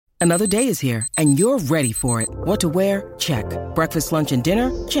Another day is here, and you're ready for it. What to wear? Check. Breakfast, lunch, and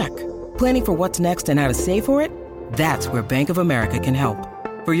dinner? Check. Planning for what's next and how to save for it? That's where Bank of America can help.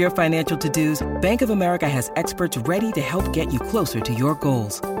 For your financial to-dos, Bank of America has experts ready to help get you closer to your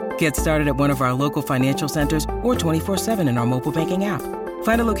goals. Get started at one of our local financial centers or 24/7 in our mobile banking app.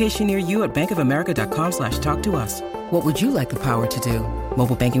 Find a location near you at bankofamerica.com/talktous. What would you like the power to do?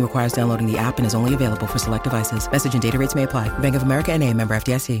 Mobile banking requires downloading the app and is only available for select devices. Message and data rates may apply. Bank of America N.A., member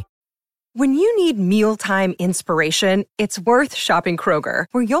FDIC. When you need mealtime inspiration, it's worth shopping Kroger,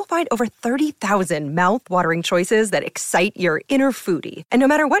 where you'll find over 30,000 mouth-watering choices that excite your inner foodie. And no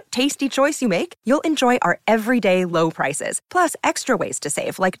matter what tasty choice you make, you'll enjoy our everyday low prices, plus extra ways to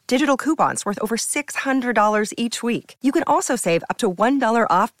save, like digital coupons worth over $600 each week. You can also save up to $1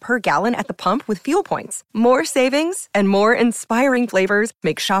 off per gallon at the pump with fuel points. More savings and more inspiring flavors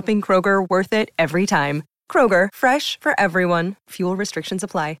make shopping Kroger worth it every time. Kroger, fresh for everyone. Fuel restrictions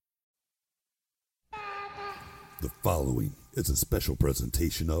apply. The following is a special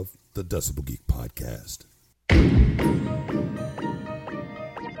presentation of the Decibel Geek Podcast.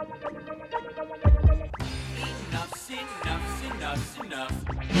 Enough.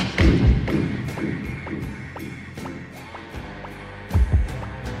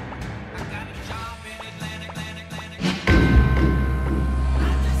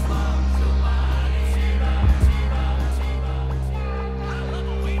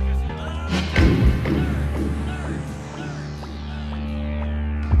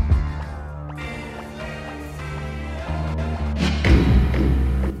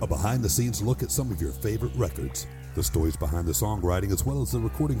 Behind-the-scenes look at some of your favorite records, the stories behind the songwriting as well as the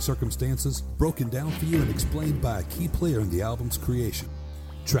recording circumstances, broken down for you and explained by a key player in the album's creation.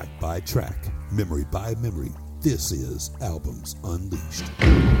 Track by track, memory by memory, this is Albums Unleashed.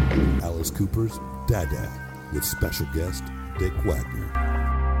 Alice Cooper's Dada, with special guest Dick Wagner.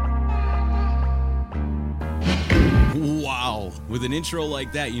 Wow, with an intro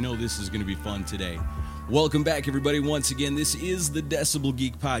like that, you know this is going to be fun today. Welcome back, everybody. Once again, this is the Decibel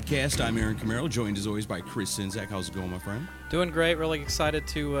Geek Podcast. I'm Aaron Camaro, joined as always by Chris Sinzak. How's it going, my friend? Doing great. Really excited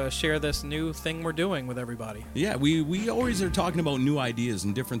to share this new thing we're doing with everybody. Yeah, we always are talking about new ideas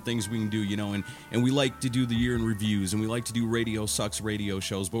and different things we can do, you know, and we like to do the year in reviews, and we like to do Radio Sucks radio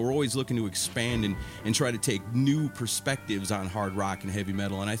shows, but we're always looking to expand and try to take new perspectives on hard rock and heavy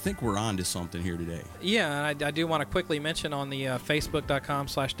metal, and I think we're on to something here today. Yeah, and I do want to quickly mention on the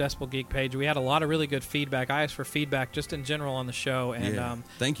Facebook.com/DecibelGeek page, we had a lot of really good feedback. I asked for feedback just in general on the show, and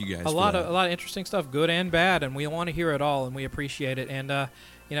thank you guys. A lot of interesting stuff, good and bad, and we want to hear it all, and we appreciate it. And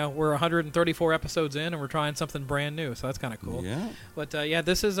you know, we're 134 episodes in, and we're trying something brand new, so that's kind of cool. Yeah. But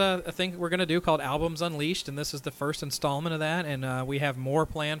this is a thing we're going to do called Albums Unleashed, and this is the first installment of that, and we have more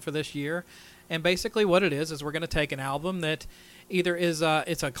planned for this year. And basically, what it is we're going to take an album that either is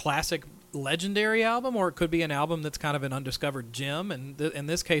it's a classic, legendary album, or it could be an album that's kind of an undiscovered gem, and in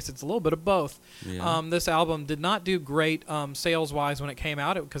this case it's a little bit of both. This album did not do great sales wise when it came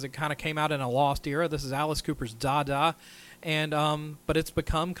out, because it kind of came out in a lost era. This is Alice Cooper's Dada, and but it's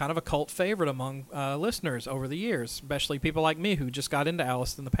become kind of a cult favorite among listeners over the years, especially people like me who just got into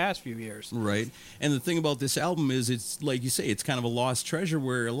Alice in the past few years. Right. And the thing about this album is, it's like you say, it's kind of a lost treasure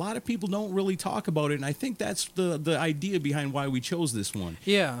where a lot of people don't really talk about it, and I think that's the idea behind why we chose this one.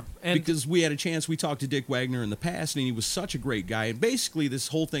 Yeah. And because we had a chance, we talked to Dick Wagner in the past, and he was such a great guy, and basically this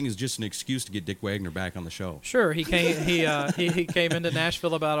whole thing is just an excuse to get Dick Wagner back on the show. Sure. He came he came into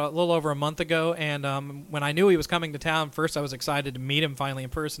Nashville about a little over a month ago, and when I knew he was coming to town, first I was excited to meet him finally in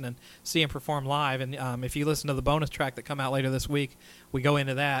person and see him perform live. And if you listen to the bonus track that come out later this week, we go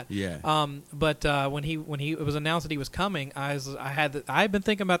into that. Yeah. But when it was announced that he was coming, I've been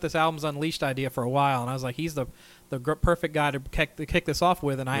thinking about this Albums Unleashed idea for a while, and I was like, he's the perfect guy to kick this off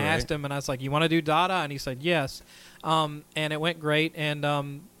with. And I asked him, and I was like, you want to do Dada? And he said yes. And it went great,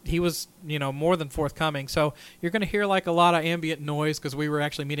 and he was, more than forthcoming. So you're going to hear like a lot of ambient noise because we were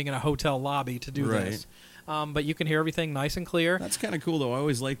actually meeting in a hotel lobby to do this. But you can hear everything nice and clear. That's kind of cool, though. I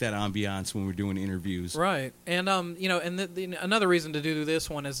always like that ambiance when we're doing interviews. Right. And, another reason to do this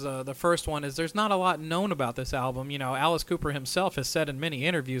one is the first one is there's not a lot known about this album. Alice Cooper himself has said in many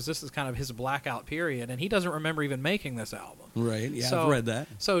interviews this is kind of his blackout period, and he doesn't remember even making this album. Right. Yeah, I've read that.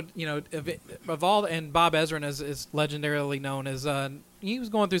 So, and Bob Ezrin is legendarily known as he was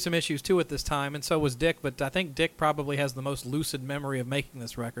going through some issues too at this time, and so was Dick. But I think Dick probably has the most lucid memory of making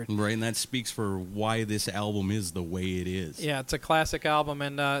this record. Right, and that speaks for why this album is the way it is. Yeah, it's a classic album,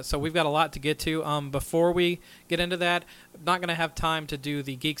 and so we've got a lot to get to. Before we get into that, not going to have time to do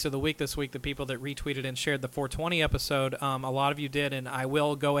the Geeks of the Week this week, the people that retweeted and shared the 420 episode. A lot of you did, and I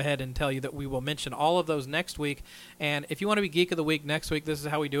will go ahead and tell you that we will mention all of those next week. And if you want to be Geek of the Week next week, this is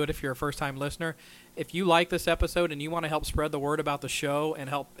how we do it if you're a first-time listener. If you like this episode and you want to help spread the word about the show and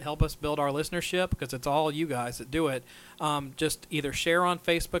help us build our listenership, because it's all you guys that do it, just either share on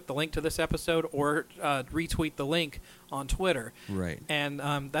Facebook the link to this episode or retweet the link on Twitter. Right. And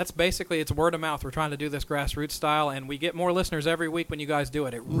that's basically, it's word of mouth. We're trying to do this grassroots style, and we get more listeners every week when you guys do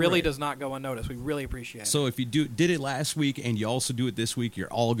it. It really does not go unnoticed. We really appreciate it. So if you did it last week and you also do it this week,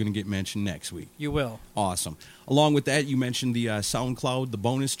 you're all going to get mentioned next week. You will. Awesome. Along with that, you mentioned the SoundCloud, the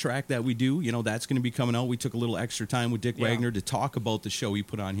bonus track that we do. That's going to be coming out. We took a little extra time with Dick Wagner to talk about the show he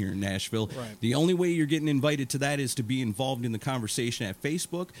put on here in Nashville. Right. The only way you're getting invited to that is to be involved in the conversation at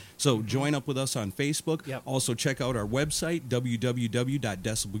Facebook. So join up with us on Facebook. Yep. Also check out our website,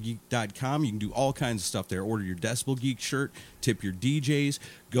 www.decibelgeek.com. You can do all kinds of stuff there. Order your Decibel Geek shirt, tip your DJs,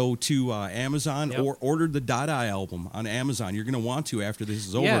 go to Amazon, or order the Dada album on Amazon. You're going to want to after this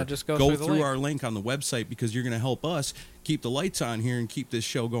is over. Yeah, just go through our link on the website, because you're going to help us keep the lights on here and keep this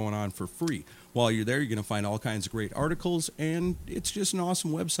show going on for free. While you're there, you're going to find all kinds of great articles, and it's just an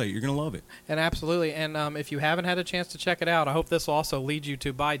awesome website. You're going to love it. And absolutely. And if you haven't had a chance to check it out, I hope this will also lead you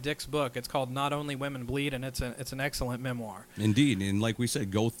to buy Dick's book. It's called Not Only Women Bleed, and it's an excellent memoir. Indeed. And like we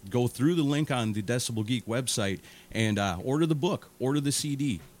said, go through the link on the Decibel Geek website and order the book, order the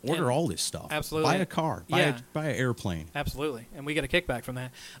CD, order all this stuff. Absolutely. Buy a car, buy an airplane. Absolutely. And we get a kickback from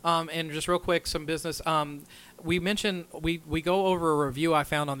that. And just real quick, some business. We mentioned, we go over a review I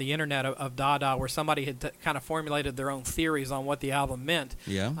found on the internet of Dada where somebody had kind of formulated their own theories on what the album meant.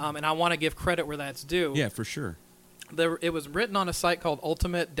 Yeah. And I want to give credit where that's due. Yeah, for sure. It was written on a site called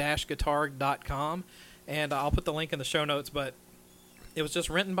ultimate-guitar.com, and I'll put the link in the show notes, but it was just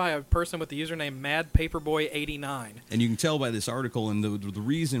written by a person with the username MadPaperboy89. And you can tell by this article, and the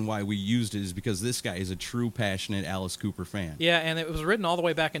reason why we used it is because this guy is a true passionate Alice Cooper fan. Yeah, and it was written all the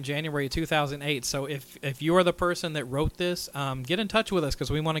way back in January 2008. So if you are the person that wrote this, get in touch with us, because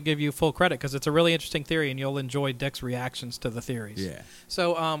we want to give you full credit, because it's a really interesting theory, and you'll enjoy Dick's reactions to the theories. Yeah.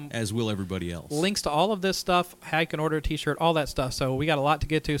 So as will everybody else. Links to all of this stuff, how you can order a T-shirt, all that stuff. So we got a lot to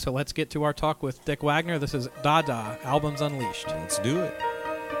get to. So let's get to our talk with Dick Wagner. This is Dada, Albums Unleashed. Let's do it. I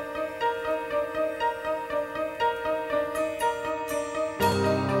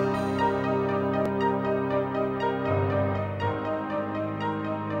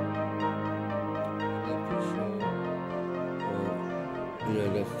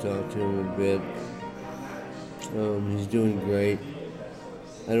got to talk to him a bit. He's doing great.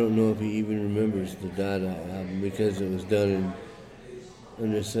 I don't know if he even remembers the Dada album, because it was done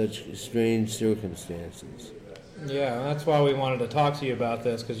under such strange circumstances. Yeah, that's why we wanted to talk to you about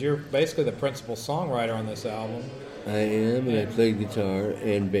this, because you're basically the principal songwriter on this album. I am, and I play guitar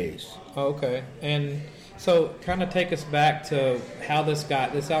and bass. Okay, and so kind of take us back to how this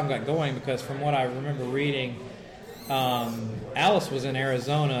album got going, because from what I remember reading, Alice was in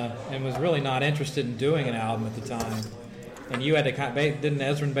Arizona and was really not interested in doing an album at the time. And you had to didn't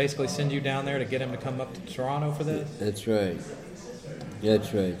Ezrin basically send you down there to get him to come up to Toronto for this? That's right.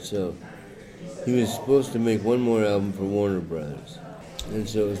 That's right. So he was supposed to make one more album for Warner Brothers. And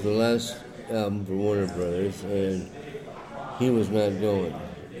so it was the last album for Warner Brothers, and he was not going.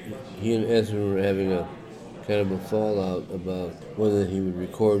 He and Ezrin were having a kind of a fallout about whether he would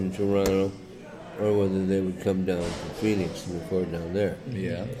record in Toronto or whether they would come down to Phoenix and record down there.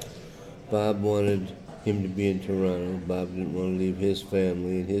 Yeah. Bob wanted him to be in Toronto. Bob didn't want to leave his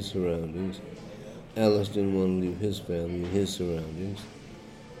family and his surroundings. Alice didn't want to leave his family and his surroundings.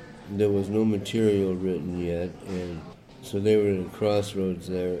 There was no material written yet, and so they were at a crossroads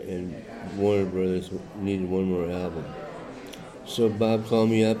there, and Warner Brothers needed one more album. So Bob called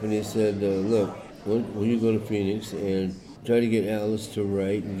me up and he said, look, will you go to Phoenix and try to get Alice to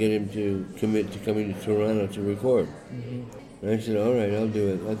write and get him to commit to coming to Toronto to record? Mm-hmm. And I said, all right, I'll do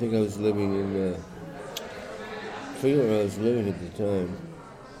it. I think I was living in, I forget where I was living at the time.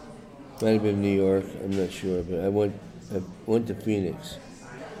 Might have been New York, I'm not sure, but I went to Phoenix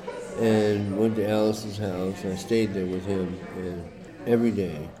and went to Alice's house. I stayed there with him, and every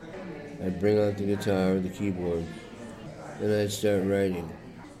day I'd bring out the guitar, the keyboard, and I'd start writing.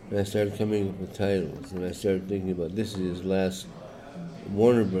 And I started coming up with titles, and I started thinking about, this is his last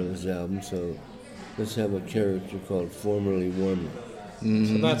Warner Brothers album, so let's have a character called Formerly Woman.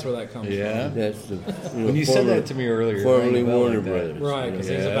 So that's where that comes Yeah. from. That's the When you said that to me earlier, formerly rang a bell Warner like that. Brothers. Right, because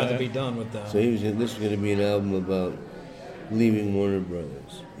he's Yeah. about to be done with them. So this is going to be an album about leaving Warner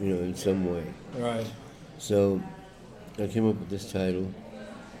Brothers, in some way. Right. So I came up with this title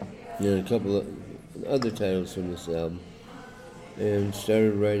and a couple of other titles from this album and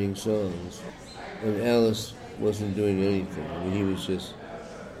started writing songs. And Alice wasn't doing anything. I mean, he was just,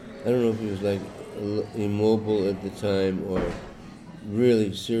 I don't know if he was like immobile at the time or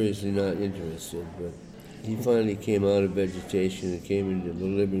really seriously not interested, but he finally came out of vegetation and came into the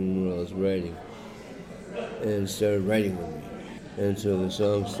living room where I was writing and started writing with me. And so the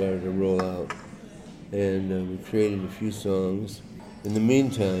songs started to roll out, and we created a few songs. In the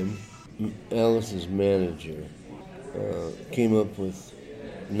meantime, Alice's manager came up with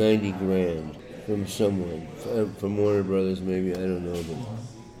 $90,000 from someone, from Warner Brothers maybe, I don't know,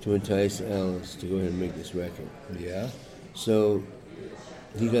 but to entice Alice to go ahead and make this record. Yeah. So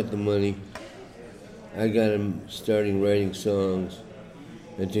he got the money, I got him starting writing songs,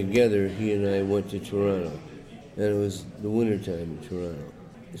 and together he and I went to Toronto. And it was the wintertime in Toronto.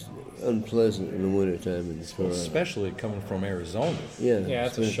 It's unpleasant in the wintertime in Toronto. Especially coming from Arizona. Yeah, Yeah,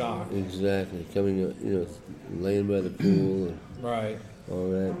 it's a shock. Exactly. Coming up, laying by the pool and Right. all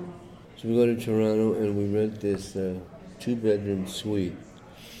that. So we go to Toronto and we rent this 2-bedroom suite.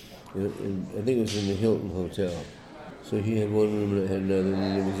 I think it was in the Hilton Hotel. So he had one room and I had another,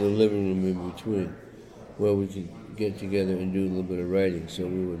 and there was a living room in between where we could get together and do a little bit of writing. So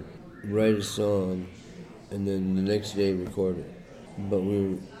we would write a song and then the next day record it. But we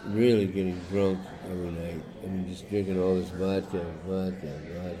were really getting drunk every night. I mean, just drinking all this vodka.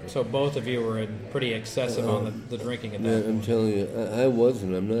 So both of you were pretty excessive on the drinking at that Man, point. I'm telling you, I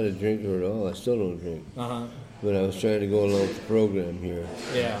wasn't. I'm not a drinker at all. I still don't drink. Uh-huh. But I was trying to go along with the program here.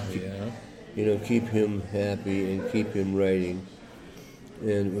 Yeah. Yeah. Keep him happy and keep him writing.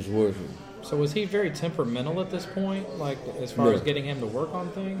 And it was working. So was he very temperamental at this point, like as far No. as getting him to work on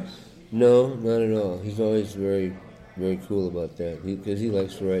things? No, not at all. He's always very, very cool about that. Because he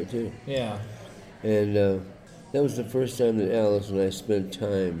likes to write too. Yeah. And that was the first time that Alice and I spent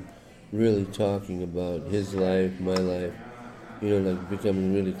time really talking about his life, my life, like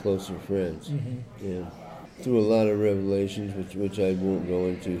becoming really closer friends. Mm-hmm. Yeah. Through a lot of revelations, which I won't go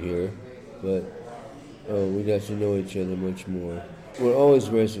into here, but we got to know each other much more. We're always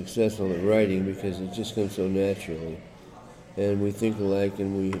very successful at writing because it just comes so naturally. And we think alike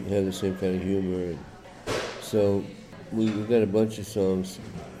and we have the same kind of humor. And so we got a bunch of songs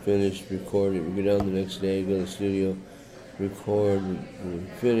finished, recorded. We go down the next day, go to the studio, record. We'd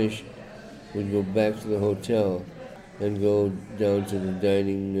finish. We'd go back to the hotel and go down to the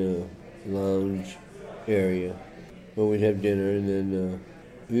dining lounge area where we'd have dinner. And then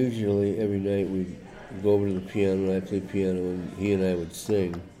usually every night we'd go over to the piano and I'd play piano and he and I would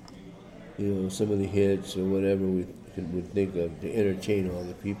sing, some of the hits or whatever we would think of to entertain all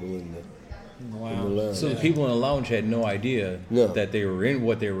the people in the lounge. So the people in the lounge had no idea No. that they were in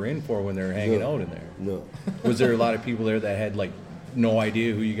what they were in for when they were hanging out in there. No. Was there a lot of people there that had no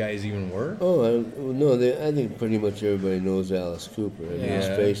idea who you guys even were? Oh, no, I think pretty much everybody knows Alice Cooper. I mean, his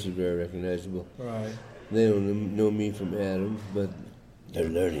Yeah. face is very recognizable. Right. They don't know me from Adam, but they're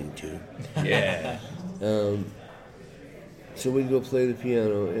learning to. Yeah. So we'd go play the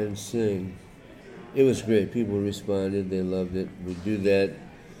piano and sing. It was great. People responded. They loved it. We'd do that.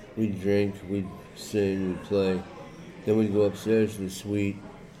 We'd drink. We'd sing. We'd play. Then we'd go upstairs to the suite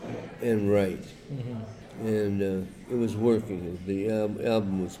and write. Mm-hmm. And it was working. The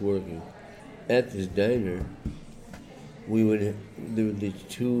album was working. At this diner, there were these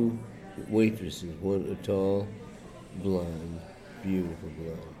two waitresses. One a tall, blonde, beautiful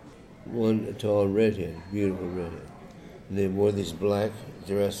blonde. One a tall redhead, beautiful redhead. And they wore these black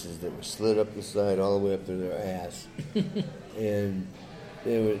dresses that were slid up the side all the way up to their ass. And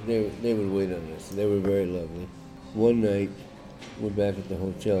they would wait on us. They were very lovely. One night, we're back at the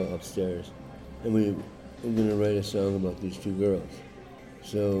hotel upstairs, and we were going to write a song about these two girls.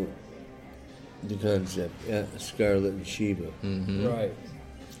 So the concept, Scarlett and Sheba, Right.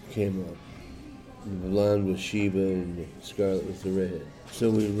 came up. The blonde was Sheba and Scarlett was the redhead. So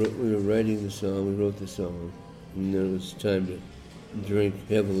we were writing the song, we wrote the song, and then it was time to drink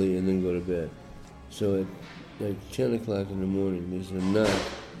heavily and then go to bed. So at 10 o'clock in the morning, there's a knock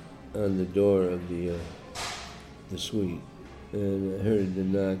on the door of the suite. And I heard the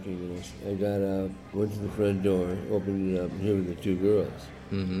knocking, and I got out, went to the front door, opened it up, and here were the two girls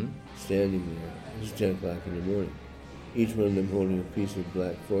standing there. It was 10 o'clock in the morning. Each one of them holding a piece of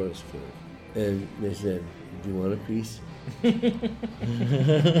black forest cake. And they said, "Do you want a piece?"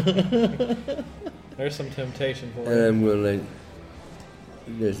 There's some temptation for And you. I'm going like,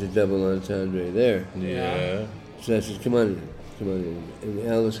 there's a double entendre there. Yeah. So I said, come on in. And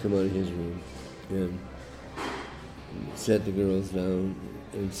Alice come out of his room and sat the girls down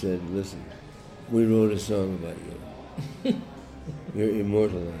and said, listen, we wrote a song about you. You're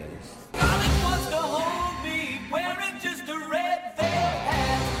immortalized. Colin wants to hold me, wearing just a red velvet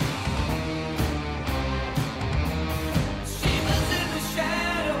hat. She was in the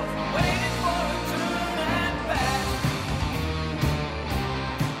shadows, waiting for a turn and back.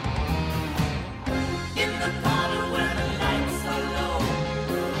 In the parlor where the lights are low,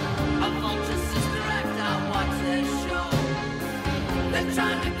 a bunch of sister act out, watch their show. They're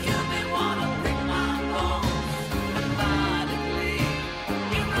trying to kill me, wanna pick my bones. Methodically,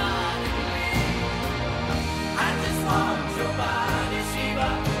 erotically, I just want your body, Shiva.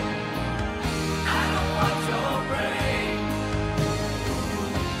 I don't want your brain.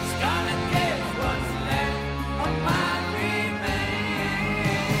 Scarlet gets what's left of my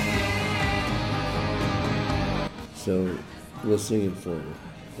remains. So we'll sing it for her.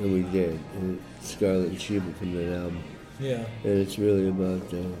 And we did. And it's Scarlet and Sheba from that album. Yeah. And it's really about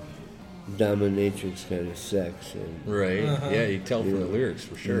dominatrix kind of sex. And Right. Yeah, you tell from the lyrics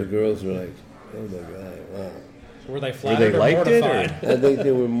for sure. And the girls were like, oh my God, wow. Were they flattered or liked it, or- mortified? I think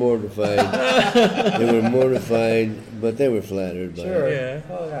they were mortified. They were mortified, but they were flattered by it.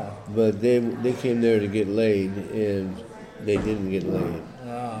 Yeah. Oh, yeah. But they came there to get laid, and they didn't get laid.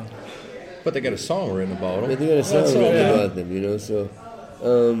 But they got a song written about But them. they got a song That's written right. about them, you know. So,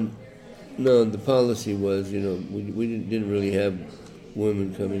 no, the policy was, you know, we didn't really have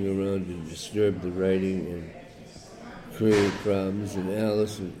women coming around to disturb the writing and create problems. And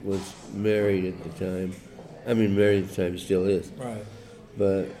Alice was married at the time. I mean, married at the time, still is. Right.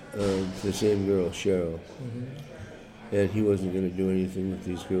 But the same girl, Cheryl. And he wasn't going to do anything with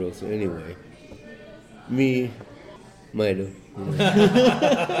these girls anyway. Me, might have. You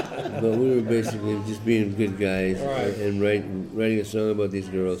know. But we were basically just being good guys Right. and writing a song about these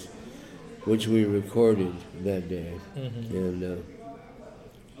girls, which we recorded that day. And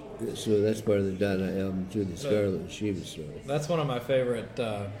so that's part of the Dada album too, the Scarlet and Sheba story. That's one of my favorite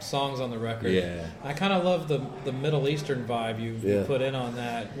songs on the record. Yeah. I kind of love the Middle Eastern vibe you Yeah. put in on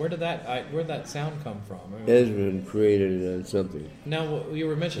that. Where'd that sound come from? Ezra created it on something, Now you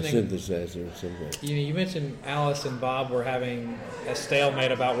were a mentioning synthesizer or something. you mentioned Alice and Bob were having a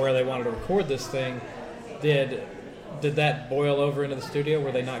stalemate about where they wanted to record this thing. Did that boil over into the studio?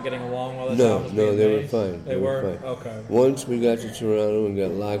 Were they not getting along while this album was being they were made? fine. They were? fine. Okay. Once we got to Toronto and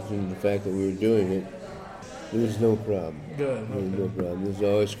got locked into the fact that we were doing it, there was no problem. Good. There was no problem. There's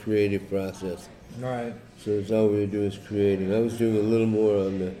always creative process. Right. So it's all we would do is creating. I was doing a little more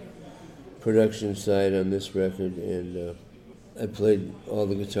on the production side on this record, and I played all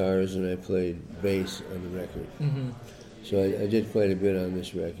the guitars and I played bass on the record. So I did quite a bit on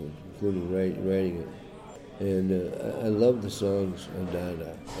this record, including writing it. And I love the songs on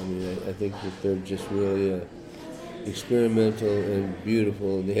Dada. I mean, I think that they're just really experimental and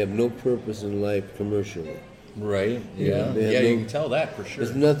beautiful, and they have no purpose in life commercially. Right. Yeah. They have Yeah, no- you can tell that for sure.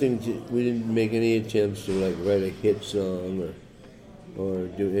 There's nothing we didn't make any attempts to like write a hit song or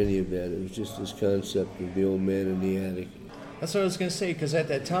do any of that. It was just this concept of the old man in the attic. That's what I was gonna say, because at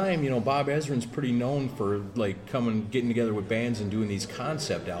that time, you know, Bob Ezrin's pretty known for like getting together with bands and doing these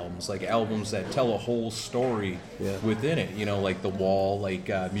concept albums, like albums that tell a whole story Yeah. within it. You know, like The Wall, like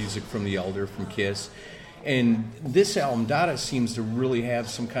Music from the Elder from Kiss. And this album, Dada, seems to really have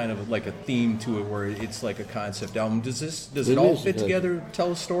some kind of like a theme to it, where it's like a concept album. Does it It all is a fit concept. together,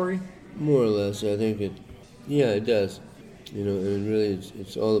 tell a story? More or less, I think it. Yeah, it does. You know, and really,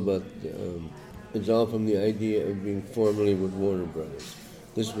 it's all about. It's all from the idea of being formerly with Warner Brothers.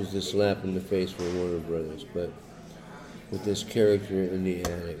 This was the slap in the face for Warner Brothers, but with this character in the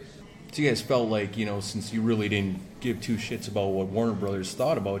attic. So you guys felt like, you know, since you really didn't give two shits about what Warner Brothers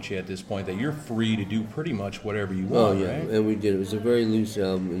thought about you at this point, that you're free to do pretty much whatever you Oh want, yeah, right? and we did. It was a very loose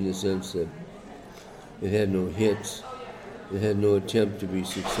album in the sense that it had no hits, it had no attempt to be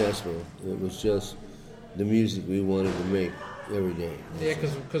successful. It was just the music we wanted to make every day. Yeah,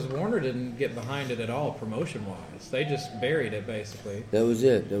 because Warner didn't get behind it at all promotion-wise. They just buried it, basically. That was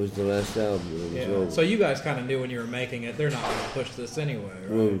it. That was the last album. It was Yeah. over. So you guys kind of knew when you were making it, they're not going to push this anyway, right?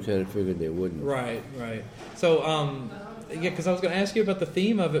 Well, we kind of figured they wouldn't. Right. So, yeah, because I was going to ask you about the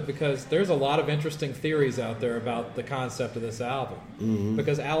theme of it, because there's a lot of interesting theories out there about the concept of this album. Mm-hmm.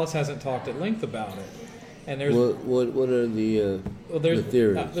 Because Alice hasn't talked at length about it. And there's What are the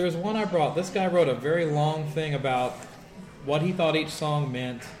theories? there's one I brought. This guy wrote a very long thing about what he thought each song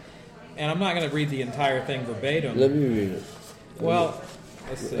meant, and I'm not going to read the entire thing verbatim. Let me read it. Well,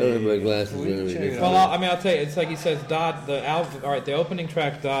 Let's see. I don't have my glasses Well, you on. check it out. Well, I'll tell you. It's like he says, the album. All right, the opening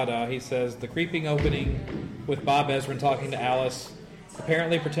track, Dada. He says the creeping opening with Bob Ezrin talking to Alice,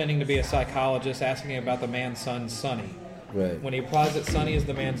 apparently pretending to be a psychologist, asking about the man's son, Sonny. Right. When he replies that Sonny is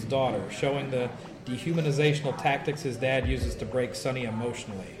the man's daughter, showing the dehumanizational tactics his dad uses to break Sonny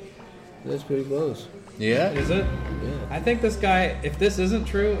emotionally. That's pretty close. Yeah. Is it? Yeah. I think this guy, if this isn't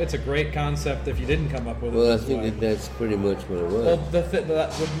true, it's a great concept if you didn't come up with it. Well, I this think way. that's pretty much what it was.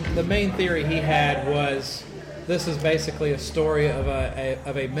 Well, the main theory he had was this is basically a story of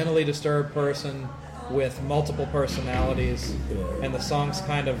a mentally disturbed person with multiple personalities, and the songs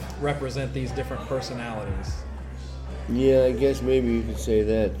kind of represent these different personalities. Yeah, I guess maybe you could say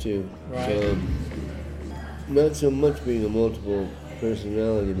that too. Right. Not so much being a multiple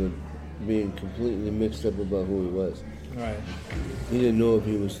personality, but being completely mixed up about who he was. Right. He didn't know if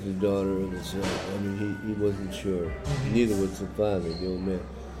he was the daughter or the son. I mean, he wasn't sure. Neither was the father, the old man.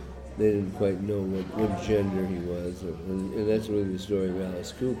 They didn't quite know what gender he was, and that's really the story of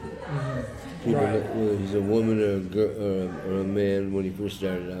Alice Cooper. People, Right. whether he's a woman or a girl or a man when he first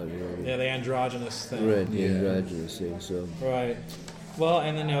started out, you know. Yeah, the androgynous thing. Right, the androgynous thing. So. Right. Well,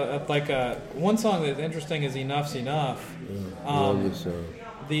 and then one song that's interesting is "Enough's Enough." Longest song.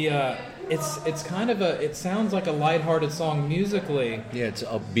 It's kind of it sounds like a lighthearted song musically, Yeah, it's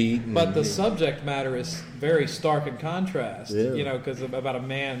upbeat. And, but the subject matter is very stark in contrast. Yeah. You know, because about a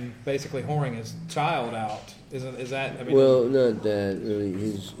man basically whoring his child out. Is that? I mean, Well, not that really.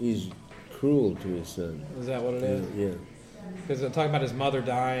 He's cruel to his son. is that what it is? Yeah. Because they're talking about his mother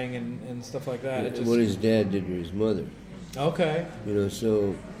dying and stuff like that. It just, What his dad did to his mother. okay. You know,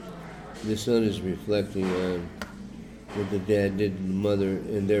 so the son is reflecting on what the dad did to the mother,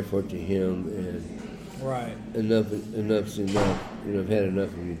 and therefore to him, and Right. enough's enough. You know, I've had enough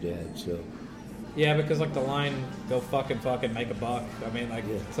of your dad. So Yeah, because like the line, "Go fucking make a buck." I mean, like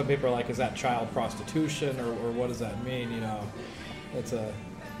some people are like, "Is that child prostitution, or what does that mean?" You know, it's a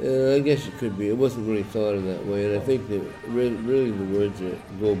I guess it could be. It wasn't really thought of that way, and I think that really the words are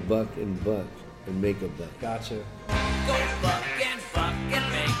 "go buck and make a buck." gotcha. Go buck and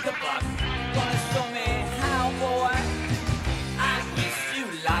make a buck. Gonna show me how, boy. I wish you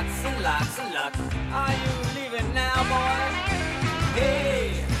lots and lots of luck. Are you leaving now, boy?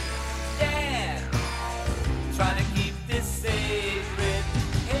 Hey, Dad, trying to keep this sacred.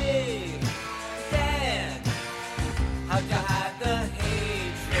 Hey, Dad, how'd you hide the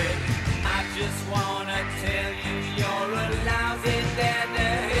hatred? I just wanna tell you you're a lousy dad. The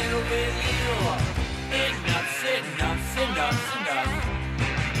hell with you. Enough's enough.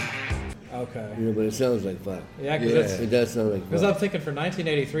 Okay. You know, but it sounds like fuck. Yeah, because It does sound like I'm fuck. thinking for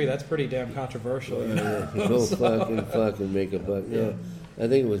 1983, that's pretty damn controversial. You know? Go fuck and make a buck. Yeah. I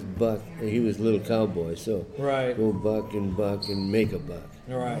think it was Buck. He was a little cowboy, so Right. go buck and make a buck.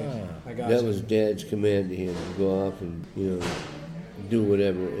 Right. I got That you. was Dad's command to him to go off and do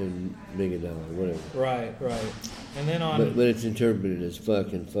whatever and make $1, whatever. Right. And then on But it's interpreted as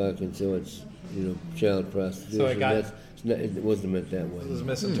fuck, and so it's child prostitution. So it got- it wasn't meant that way. it was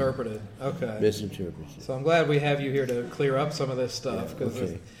misinterpreted. Okay. Misinterpreted. So I'm glad we have you here to clear up some of this stuff. Yeah, 'cause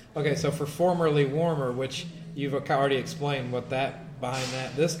okay. okay, so for Formerly Warmer, which you've already explained what behind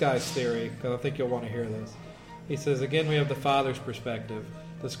this guy's theory, because I think you'll want to hear this. He says, again, we have the father's perspective,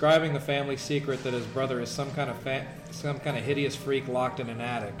 describing the family secret that his brother is some kind of hideous freak locked in an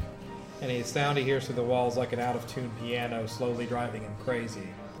attic. And the sound he hears through the walls like an out-of-tune piano slowly driving him crazy.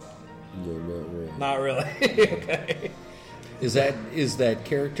 No, not really. Not really. Okay. Is that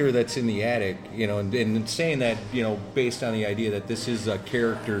character that's in the attic, and saying that, based on the idea that this is a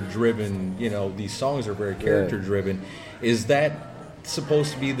character-driven, these songs are very character-driven, is that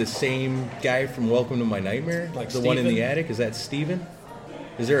supposed to be the same guy from Welcome to My Nightmare? Like the one in Steven? the attic? Is that Steven?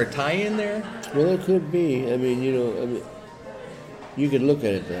 Is there a tie-in there? Well, it could be. I mean, you could look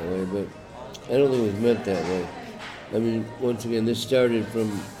at it that way, but I don't think it was meant that way. I mean, once again, this started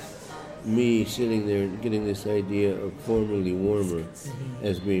from me sitting there and getting this idea of Formerly Warmer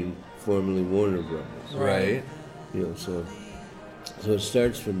as being formerly Warner Brothers. Right. So it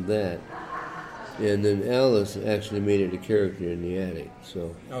starts from that. And then Alice actually made it a character in the attic.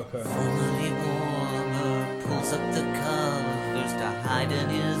 So Okay. Formerly Warmer pulls up the covers to hide in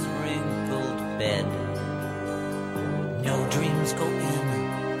his wrinkled bed. No dreams go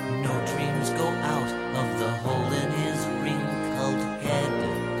in, no dreams go out of the hole in his wrinkled head.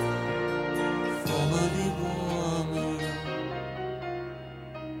 Formerly Warmer.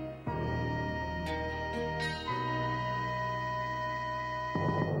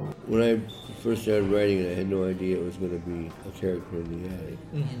 when I first started writing it, I had no idea it was going to be a character in the attic.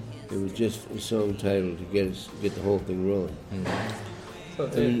 It was just a song title to get the whole thing rolling. So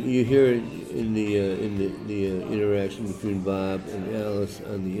I mean, you hear it in the interaction between Bob and Alice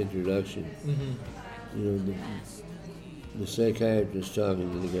on the introduction. You know, the psychiatrist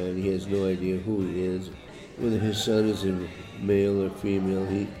talking to the guy, and he has no idea who he is, whether his son is a male or female.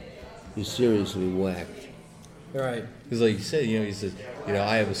 He's seriously whacked. Right. Because like you said, you know, he says, you know,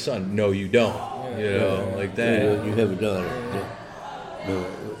 I have a son. No, you don't. You know, like that. You have a daughter. Yeah. No.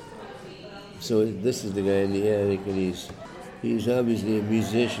 So this is the guy in the attic, and he's obviously a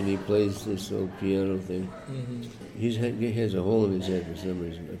musician. He plays this old piano thing. He has a hole in his head for some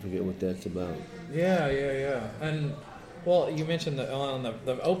reason. I forget what that's about. Yeah. And, well, you mentioned on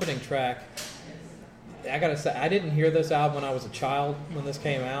the opening track, I gotta say, I didn't hear this album when I was a child when this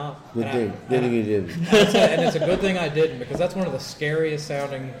came out. Good thing. Good thing you didn't. And it's a good thing I didn't, because that's one of the scariest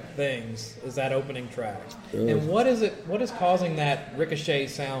sounding things, is that opening track. And what is causing that ricochet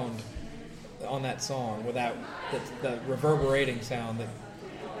sound on that song, with that the reverberating sound, that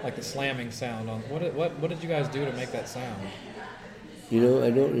like the slamming sound on what did you guys do to make that sound? You know, I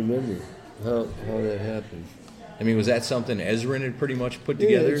don't remember how that happened. I mean, was that something Ezrin had pretty much put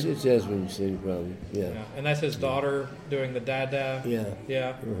together? Yeah, it's Ezrin's thing, probably. Yeah. And that's his daughter doing the dada. Yeah. Yeah.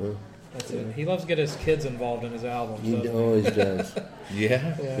 Uh-huh. That's it. He loves to get his kids involved in his albums. He always does.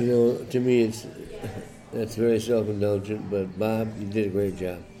 Yeah. You know, to me, that's very self-indulgent, but Bob, you did a great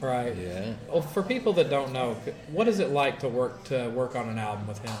job. Right. Yeah. Well, for people that don't know, what is it like to work on an album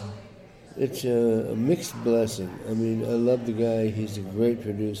with him? It's a mixed blessing. I mean, I love the guy. He's a great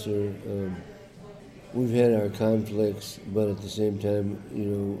producer. We've had our conflicts, but at the same time, you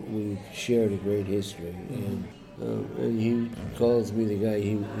know, we've shared a great history. And he calls me the guy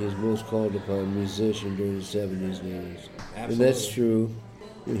he's most called upon musician during the 70s and 80s. Absolutely. And that's true.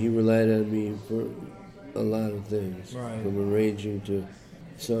 And he relied on me for a lot of things, right, from arranging to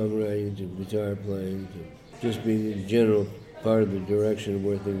songwriting to guitar playing to just being in general part of the direction of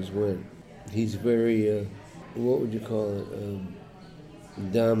where things went. He's very, what would you call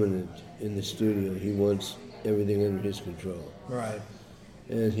it, dominant in the studio. He wants everything under his control. Right.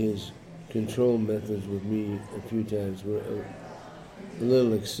 And his control methods with me a few times were a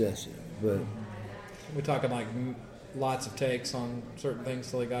little excessive, but... We're talking like lots of takes on certain things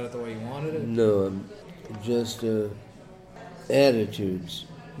till he got it the way he wanted it? No, just attitudes.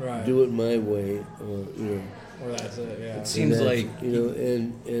 Right. Do it my way, or, you know... Or that's it, yeah. It seems like... You know,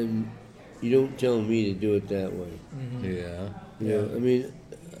 and you don't tell me to do it that way. Yeah. You know, I mean...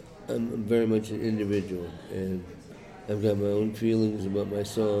 I'm very much an individual, and I've got my own feelings about my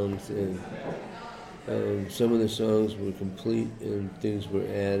songs, and some of the songs were complete and things were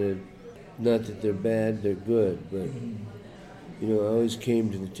added. Not that they're bad, they're good, but, you know, I always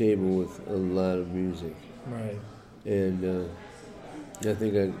came to the table with a lot of music. Right. And I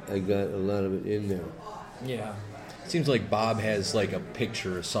think I got a lot of it in there. Yeah. Seems like Bob has like a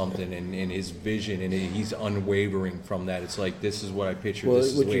picture or something in his vision, and he's unwavering from that. It's like, this is what I picture. Well, this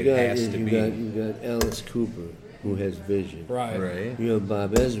is what the way you got it has is to you be. got Alice Cooper, who has vision. Right. You have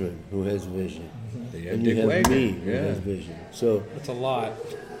Bob Ezrin, who has vision. And you Dick have Wagner. me, who has vision. So it's a lot.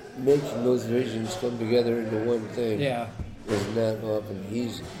 Making those visions come together into one thing is not often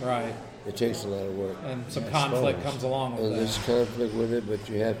easy. Right. It takes a lot of work. And some conflict comes along with and that. there's conflict with it, but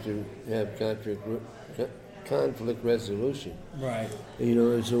you have to have conflict resolution. Right. You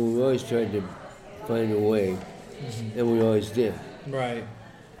know, and so we always tried to find a way, and we always did. Right.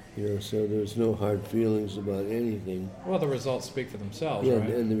 You know, so there's no hard feelings about anything. Well, the results speak for themselves, Yeah, right?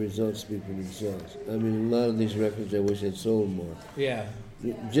 and the results speak for themselves. I mean, a lot of these records I wish I'd sold more. Yeah.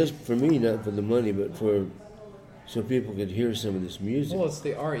 Just for me, not for the money, but so people could hear some of this music. Well, it's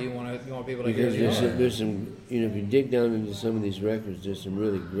the art you want people to Because hear. there's some, you know, if you dig down into some of these records, there's some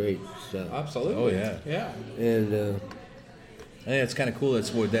really great stuff. Absolutely. Oh, yeah. Yeah. And I think it's kind of cool.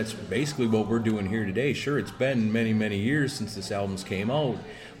 That's basically what we're doing here today. Sure, it's been many, many years since this album's came out,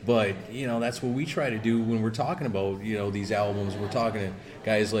 but, you know, that's what we try to do when we're talking about, you know, these albums. We're talking to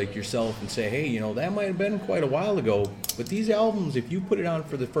guys like yourself and say, hey, you know, that might have been quite a while ago, but these albums, if you put it on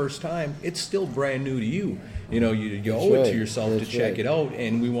for the first time, it's still brand new to you. You know, you owe it to yourself to check it out,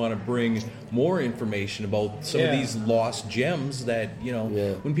 and we want to bring more information about some of these lost gems that, you know,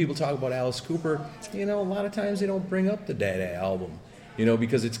 when people talk about Alice Cooper, you know, a lot of times they don't bring up the Dada album, you know,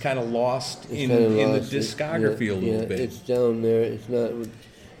 because it's kind of lost in the discography a little bit. It's down there. It's not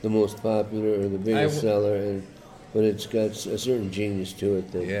the most popular or the biggest seller, but it's got a certain genius to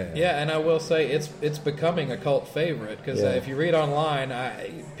it. Yeah, and I will say it's becoming a cult favorite, because if you read online,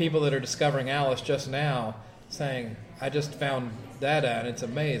 people that are discovering Alice just now saying, I just found that out. It's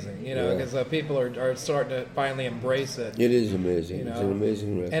amazing, you know, because people are starting to finally embrace it. It is amazing. You know? It's an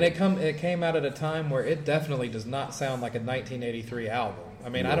amazing record. And it came out at a time where it definitely does not sound like a 1983 album. I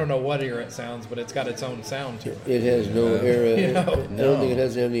mean, I don't know what era it sounds, but it's got its own sound to it. It has no era. You know? I don't think it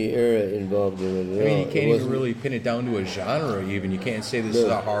has any era involved in it at I mean, all. you can't even really pin it down to a genre. Even you can't say this is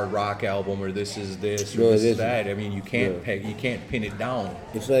a hard rock album or this is this or this is that. I mean, you can't you can't pin it down.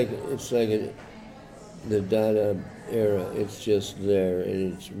 It's like the Dada era. It's just there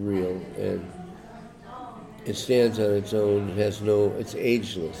and it's real and it stands on its own. It has no. It's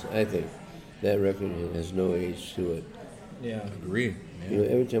ageless. I think that record has no age to it. Yeah. Agree. You know,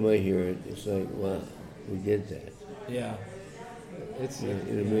 every time I hear it, it's like, wow, we did that. Yeah. It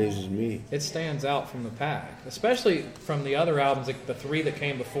amazes me. It stands out from the pack, especially from the other albums, like the three that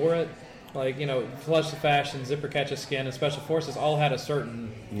came before it. Like, you know, Flush the Fashion, Zipper Catch a Skin, and Special Forces all had a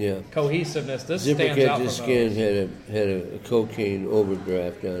certain cohesiveness. This Zipper stands out Catch from a Skin those. had a cocaine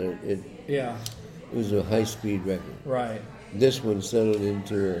overdraft on it. It was a high-speed record. Right. This one settled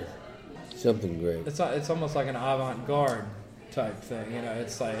into something great. It's almost like an avant-garde type thing, you know.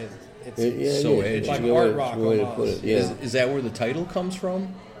 It's like it's so edgy. It's like art rock almost. Is that where the title comes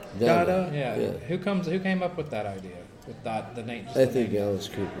from? Dada. Yeah. Who came up with that idea? With the name? I think Alice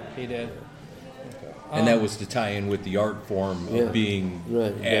Cooper. He did. And that was to tie in with the art form of being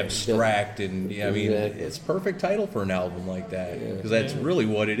abstract, and I mean, it's a perfect title for an album like that because that's really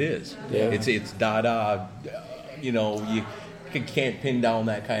what it is. Yeah. It's Dada. You know, you can't pin down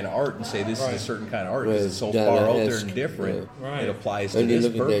that kind of art and say this is a certain kind of art because it's so far out there and different. It applies to and this you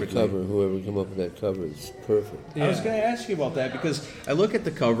look perfectly. at that cover. Whoever came up with that cover is perfect. I was going to ask you about that because I look at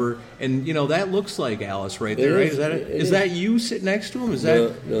the cover and you know that looks like Alice right there. Right? Is that you sitting next to him? Is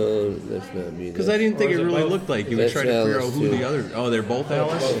that no? That's not me. Because I didn't think it really looked like you. We tried to figure out who the other. Oh, they're both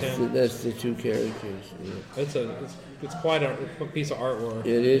Alice. That's the two characters. Yeah. It's quite a piece of artwork.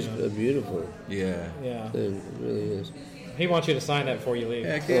 It is beautiful. Yeah. It really is. He wants you to sign that before you leave.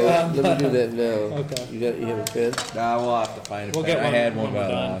 Let me do that now. Okay. You have a pen? Nah, we'll have to find a pen. Get one, I had one, when but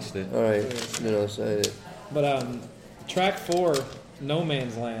we're I done. lost it. All right, then I'll sign it. But track 4, No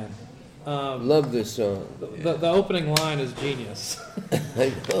Man's Land. Love this song. The opening line is genius.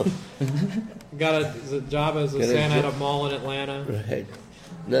 I know. Got a job as a Santa at a mall in Atlanta. Right.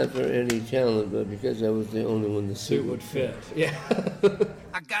 Not for any talent, but because I was the only one the Suit would fit. Yeah.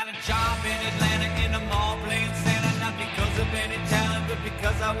 I got a job in Atlanta in a mall playing Santa, not because of any talent, but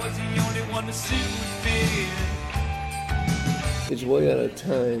because I was the only one the suit would fit. It's way out of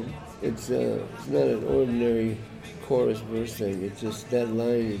time. It's not an ordinary chorus verse thing. It's just that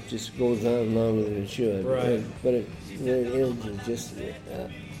line. It just goes on longer than it should. Right. But when it ends, it just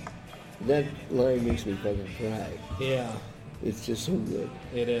that line makes me fucking cry. Yeah. It's just so good.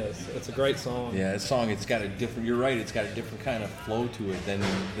 It is. It's a great song. Yeah, that song. It's got a different. You're right. It's got a different kind of flow to it than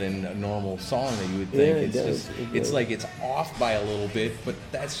a normal song that you would think. Yeah, it does. It's like it's off by a little bit, but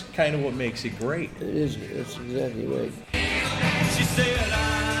that's kind of what makes it great. It is. That's exactly right. She said,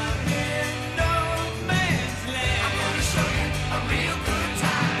 I'm in no man's land. I'm gonna show you a real good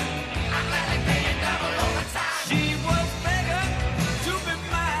time. I'm gonna pay you double overtime. She was begging to be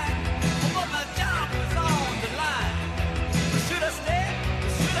mine, but my job was on the line. Should I stay?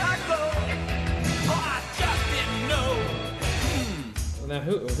 Should I go? Oh, I just didn't know. Now,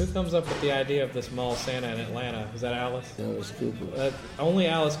 who comes up with the idea of this mall Santa in Atlanta? Is that Alice? Alice Cooper. Only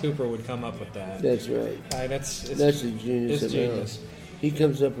Alice Cooper would come up with that. That's right. That's the genius of genius. Alice. He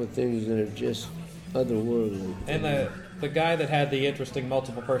comes up with things that are just otherworldly. And the guy that had the interesting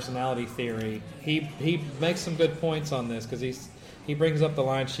multiple personality theory, he makes some good points on this because he brings up the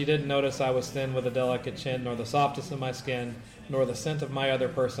line, she didn't notice I was thin with a delicate chin, nor the softest of my skin, nor the scent of my other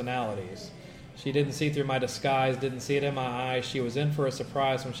personalities. She didn't see through my disguise, didn't see it in my eyes. She was in for a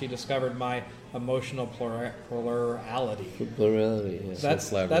surprise when she discovered my emotional plurality. Plurality, yeah.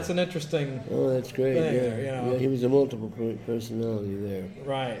 That's an interesting. Oh, that's great. thing Yeah. there, you know. Yeah, he was a multiple personality there.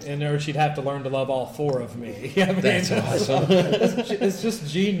 Right, and or she'd have to learn to love all four of me. I mean, That's awesome. it's just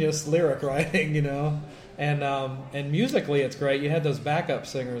genius lyric writing, you know. And musically, it's great. You had those backup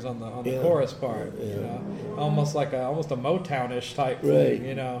singers on the chorus part, you know, almost like almost a Motown-ish type thing,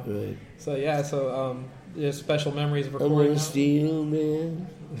 you know. Right. So yeah, there's special memories of I'm recording. gonna steal, man.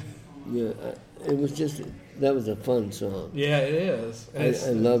 Yeah, it was that was a fun song. Yeah, it is.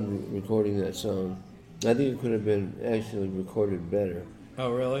 I loved recording that song. I think it could have been actually recorded better. Oh,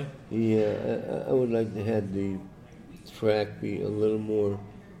 really? Yeah, I would like to have the track be a little more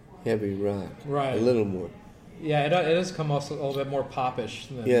heavy rock. Right. A little more. Yeah, it has come off a little bit more popish.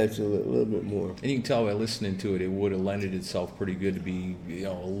 Than, Yeah, it's a little bit more. And you can tell by listening to it, it would have lended itself pretty good to be,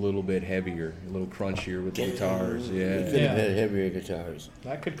 a little bit heavier, a little crunchier with the guitars. It Yeah. could have had heavier guitars.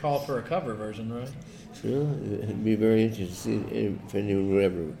 That could call for a cover version, right? It'd be very interesting if anyone would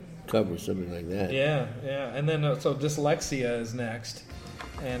ever cover something like that. Yeah. And then, so Dyslexia is next.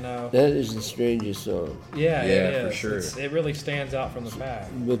 And That is the strangest song. yeah, Yeah, it for is. sure. It really stands out from the pack.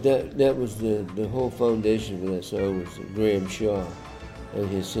 But that was the whole foundation for that song was Graham Shaw and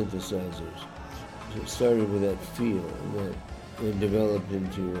his synthesizers. It started with that feel and that developed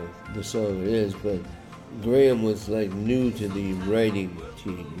into the song it is. But Graham was like new to the writing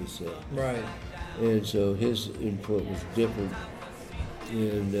team, you say. Right. And so his input was different.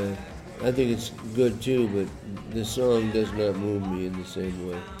 And I think it's good too, but the song does not move me in the same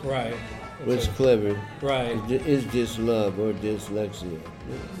way. Right. But it's clever. Right. Is this love or dyslexia?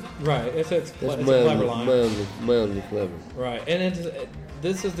 Right. It's a That's clever line. mildly clever. Right. And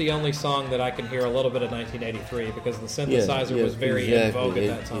this is the only song that I can hear a little bit of 1983 because the synthesizer was very in vogue at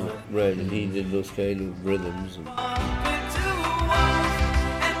that time. Right, and he did those kind of rhythms. And,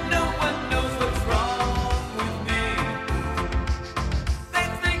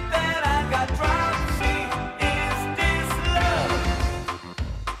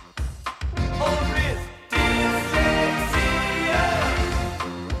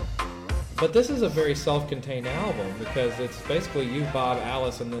 But this is a very self-contained album because it's basically you, Bob,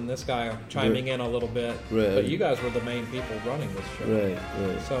 Alice, and then this guy chiming in a little bit. Right. But you guys were the main people running this show.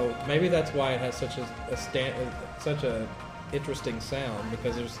 right. So maybe that's why it has such such a interesting sound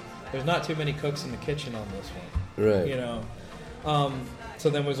because there's not too many cooks in the kitchen on this one. Right. You know. So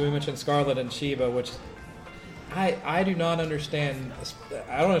then, as we mentioned, Scarlet and Sheba, which I do not understand.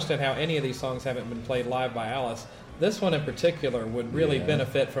 I don't understand how any of these songs haven't been played live by Alice. This one in particular would really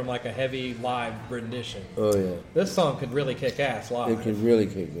benefit from like a heavy live rendition. Oh, yeah. This song could really kick ass live. It can really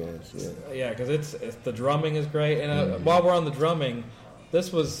kick ass, yeah. Yeah, because it's the drumming is great. And while we're on the drumming,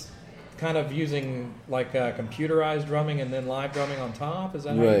 this was kind of using like computerized drumming and then live drumming on top. Is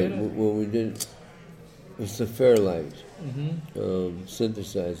that how you Right. did it? Well, we did. It's the Fairlight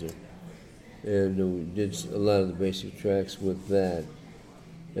synthesizer, and we did a lot of the basic tracks with that,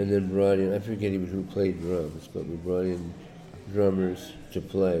 and then brought in. I forget even who played drums, but we brought in drummers to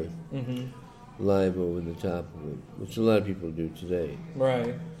play live over the top of it, which a lot of people do today.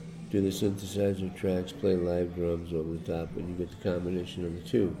 Right. Do the synthesizer tracks, play live drums over the top, and you get the combination of the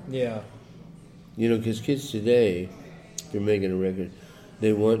two. Yeah. You know, because kids today, if you're making a record,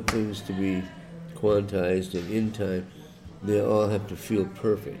 they want things to be quantized and in time. They all have to feel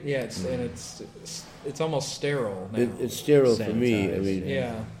perfect. Yeah, it's almost sterile now. It's sterile for me. I Sanitized, mean,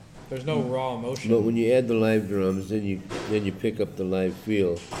 Yeah. There's no raw emotion. but when you add the live drums, then you pick up the live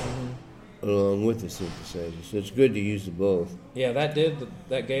feel along with the synthesizer. So it's good to use the both. Yeah, that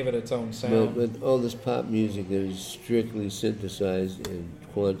gave it its own sound. But all this pop music that is strictly synthesized and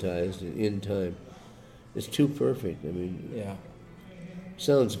quantized and in time, it's too perfect. I mean, Yeah.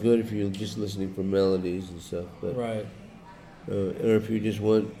 sounds good if you're just listening for melodies and stuff, but Right. Or if you just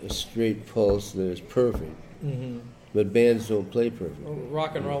want a straight pulse that is perfect. Mm-hmm. But bands don't play perfect.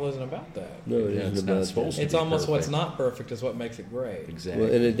 Rock and roll isn't about that. No, it Yeah, isn't it's about not supposed that. to. It's be almost what's perfect. not perfect is what makes it great. Exactly.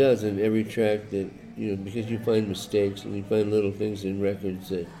 Well, and it does in every track that, because you find mistakes and you find little things in records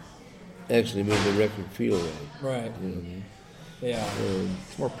that actually make the record feel right. Right. You know what I mean? Yeah.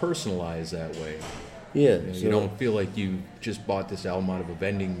 It's more personalized that way. Yeah. You So don't feel like you just bought this album out of a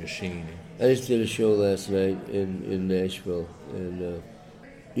vending machine. I just did a show last night in Nashville, and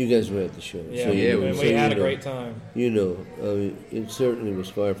you guys were at the show. Yeah, so you know- and so we you had a know. great time. You know, I mean, it certainly was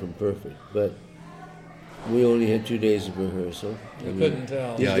far from perfect, but we only had 2 days of rehearsal. You couldn't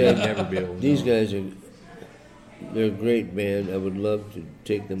tell. Yeah, guys- you'd never be able to These know. guys they're a great band. I would love to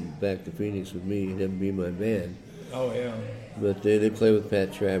take them back to Phoenix with me and have them be my band. Oh, yeah. But they play with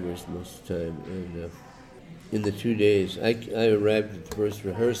Pat Travers most of the time. And in the 2 days, I arrived at the first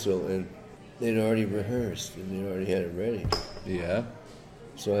rehearsal, and they'd already rehearsed, and they already had it ready. Yeah.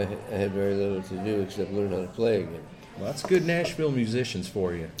 So I had very little to do except learn how to play again. Well, that's good Nashville musicians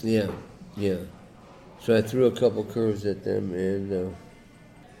for you. Yeah. So I threw a couple curves at them, and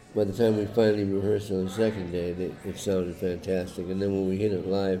by the time we finally rehearsed on the second day, it sounded fantastic. And then when we hit it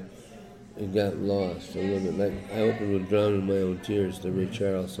live, it got lost a little bit. Like I opened with "Drown in My Own Tears," the Ray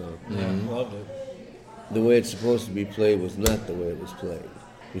Charles song. Yeah, loved it. The way it's supposed to be played was not the way it was played,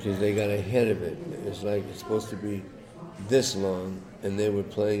 because they got ahead of it. It's like it's supposed to be this long, and they were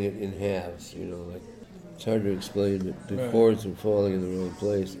playing it in halves. Like it's hard to explain. But the Right. chords were falling in the wrong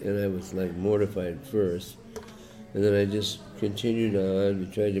place, and I was like mortified at first, and then I just continued on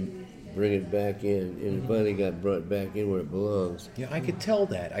and tried to bring it back in, and it finally got brought back in where it belongs. Yeah, I could tell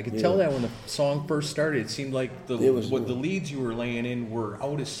that. I could tell that when the song first started. It seemed like the leads you were laying in were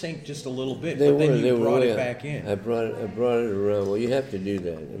out of sync just a little bit, but then you brought it back in. I brought it around. Well, you have to do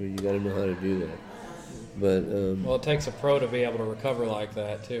that. I mean, you got to know how to do that. But well, it takes a pro to be able to recover like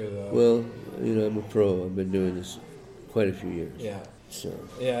that too, though. Well, you know, I'm a pro. I've been doing this quite a few years. Yeah. So.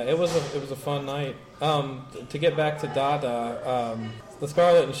 Yeah, it was a fun night. To get back to Dada, the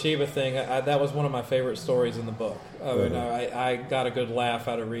Scarlet and Sheba thing, that was one of my favorite stories in the book. I got a good laugh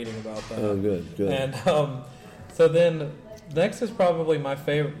out of reading about that. Oh, good. And so then next is probably my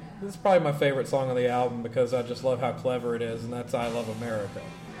favorite. This is probably my favorite song on the album because I just love how clever it is, and that's "I Love America."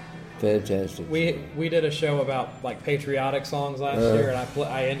 Fantastic. We did a show about like patriotic songs last year, and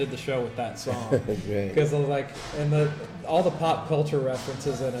I ended the show with that song because I was like, and all the pop culture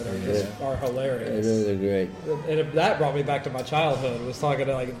references in it are hilarious. I know they're great. And that brought me back to my childhood. I was talking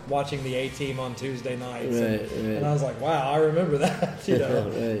to like watching the A-Team on Tuesday nights, and I was like, wow, I remember that. You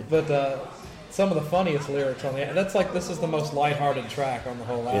know, but some of the funniest lyrics on that's like this is the most lighthearted track on the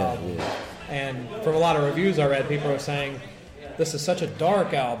whole album. Yeah. And from a lot of reviews I read, people are saying this is such a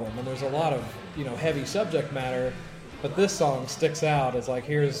dark album, and there's a lot of heavy subject matter, but this song sticks out as like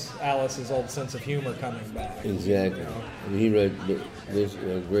here's Alice's old sense of humor coming back. Exactly. And he wrote this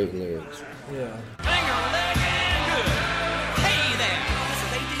great lyrics. Yeah. Finger licking good. Hey there, this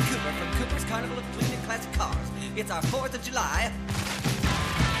is A.D. Cooper from Cooper's Carnival of Clean and Classic Cars. It's our 4th of July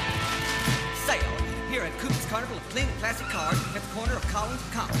sale here at Cooper's Carnival of Clean and Classic Cars at the corner of Collins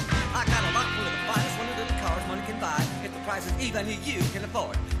and Collins. I got a lot full of the finest little cars money can buy if the price is even you can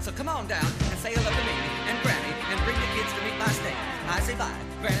afford. So come on down and say hello to me and Granny and bring the kids to meet my snake. I say bye,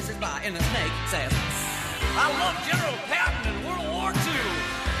 Granny says bye, and the snake says, I love General Patton in World War II,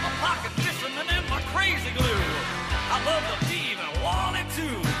 my pocket fisherman and my crazy glue. I love the Beav and Wally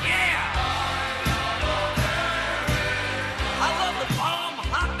too, yeah! I love the bomb,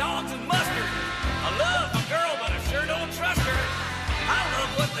 hot dogs, and mustard. I love my girl, but I sure don't trust her. I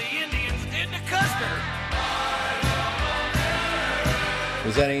love what the Indians did to Custer.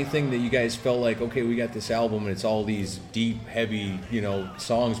 Was that anything that you guys felt like, okay, we got this album and it's all these deep, heavy,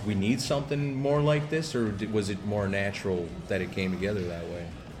 songs. We need something more like this, or was it more natural that it came together that way?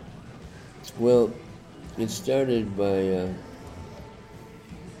 Well, it started by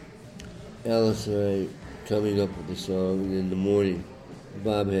Alice and I coming up with the song, and in the morning,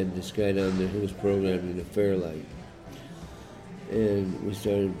 Bob had this guy down there who was programming the Fairlight, and we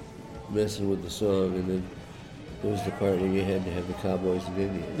started messing with the song, and then there was the part where you had to have the Cowboys and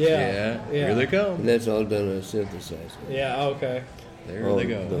Indians. Yeah. Here they come. And that's all done on a synthesizer. Yeah, okay. There they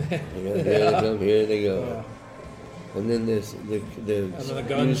go. Here they go. Yeah. And then there's the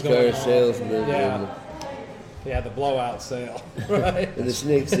used car salesman. Yeah, the blowout sale. Right. And the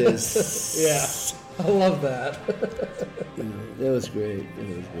snake says, yeah. I love that. That was great.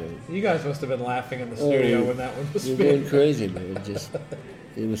 You guys must have been laughing in the studio when that one was spinning. You're going crazy, man.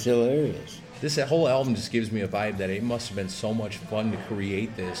 It was hilarious. This whole album just gives me a vibe that it must have been so much fun to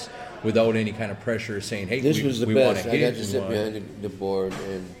create this without any kind of pressure saying, hey, this was the we best. Want to I got to sit behind the board,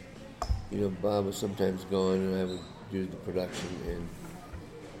 and Bob was sometimes going, and I would do the production, and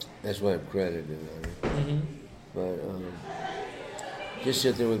that's why I'm credited on it. Mm-hmm. But just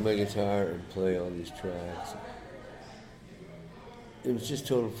sit there with my guitar and play all these tracks. It was just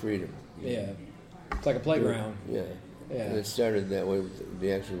total freedom. Yeah, it's like a playground. Yeah. And it started that way with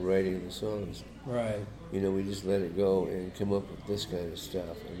the actual writing of the songs. Right. We just let it go and come up with this kind of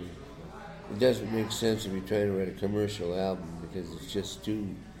stuff. I mean, it doesn't make sense if you're trying to write a commercial album because it's just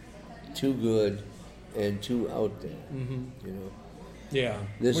too good and too out there. Mm-hmm. Yeah.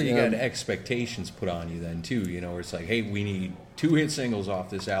 Well, you got expectations put on you then too. Where it's like, hey, we need 2 hit singles off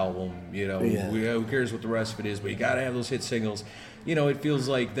this album. Who cares what the rest of it is, but you got to have those hit singles. It feels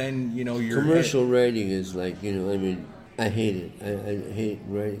like then your commercial writing is like I hate it. I hate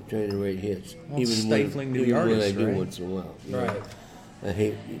trying to write hits. Well, even stifling to the artist, when I do once in a while. Right. I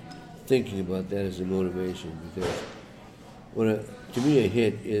hate thinking about that as a motivation because to me a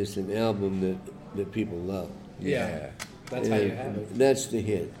hit is an album that people love. Yeah. That's how you have it. That's the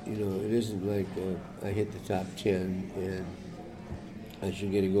hit. It isn't like I hit the top 10 and I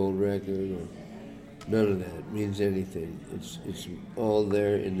should get a gold record or none of that means anything. It's all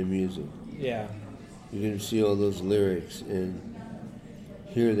there in the music. Yeah. You can see all those lyrics and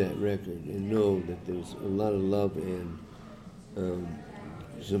hear that record and know that there's a lot of love and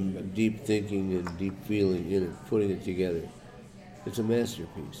some deep thinking and deep feeling in it, putting it together. It's a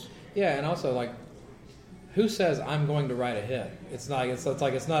masterpiece. Yeah, and also like who says I'm going to write a hit? It's not. It's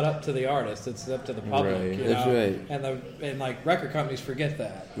like it's not up to the artist. It's up to the public. Right. You That's know? right. And like record companies forget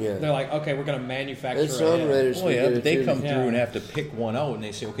that. Yeah. They're like, okay, we're going to manufacture And a hit. songwriters Well, yeah, forget but it they too. come through Yeah. and have to pick one out, and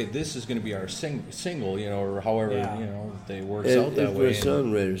they say, okay, this is going to be our single, you know, or however, Yeah. you know, they works And out that if for a way.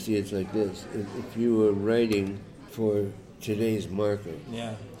 songwriter, see, it's like this. If you were writing for today's market,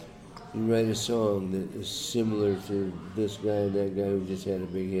 Yeah. you write a song that is similar to this guy and that guy who just had a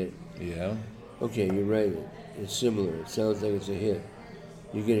big hit. Yeah. Okay, you write it. It's similar. It sounds like it's a hit.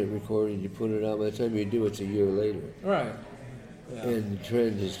 You get it recorded, you put it out. By the time you do, it's a year later. Right. Yeah. And the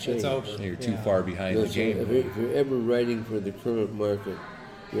trend has changed. It's over. So you're too Yeah. far behind No, the so game. if you're ever writing for the current market,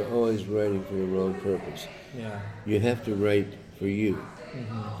 you're always writing for the wrong purpose. Yeah. You have to write for you.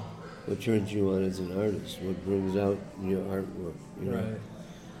 Mm-hmm. What turns you on as an artist, what brings out your artwork. You know? Right.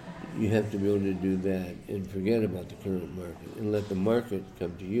 You have to be able to do that and forget about the current market and let the market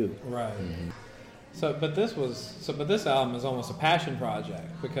come to you. Right. But this album is almost a passion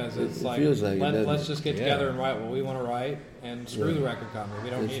project because it's It like, feels like it, doesn't let's it? just get Yeah. together and write what we want to write and screw the record company. We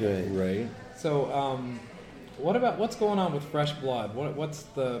don't That's need it. right. Right. So, what's going on with Fresh Blood? What's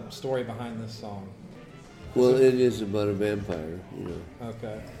the story behind this song? Well, it is about a vampire, you know,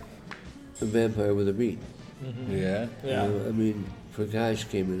 Okay. a vampire with a beat. Yeah. Yeah. You know, I mean, Prakash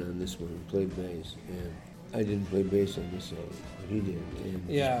came in on this one and played bass, and I didn't play bass on this song, but he did. And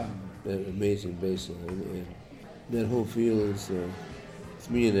Yeah. that amazing bass line, and that whole feel is, it's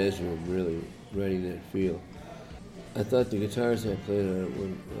me and Ezra really writing that feel. I thought the guitars I played on it were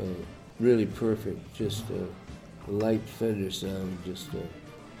really perfect, just a light Fender sound, just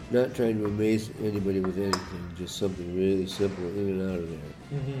not trying to amaze anybody with anything, just something really simple in and out of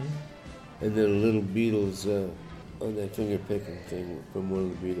there. Mm-hmm. And then a little Beatles on that finger picking thing from one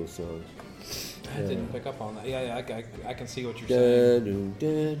of the Beatles songs. I didn't pick up on that. Yeah, I can see what you're saying.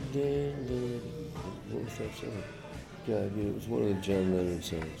 What was that song? God, it was one of the John Lennon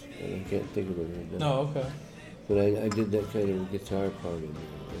songs. And I can't think of it right now. No, okay. But I did that kind of guitar part in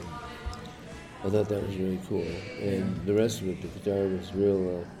there. And I thought that was really cool. And the rest of it, the guitar was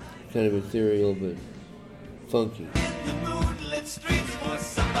real, kind of ethereal but funky. The moonlit streets for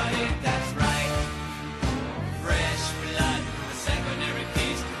somebody that's right. Fresh blood, a sanguinary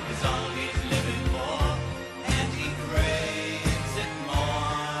feast is all he's living for, and he craves it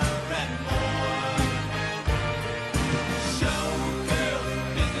more and more. Showgirls,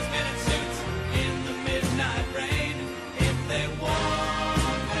 businessmen in suits in the midnight rain. If they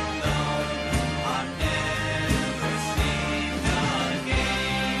walk alone, are never seen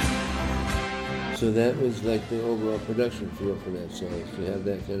again. So that was like the overall production feel for that song, to have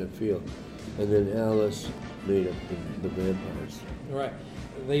that kind of feel. And then Alice made up the vampires. Right.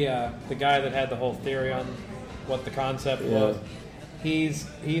 The guy that had the whole theory on what the concept Yeah. was, he's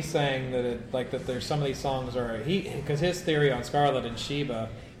saying that there's some of these songs are because his theory on Scarlet and Sheba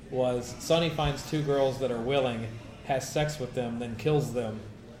was Sonny finds two girls that are willing, has sex with them, then kills them,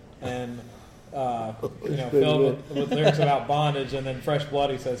 and filled with lyrics about bondage, and then Fresh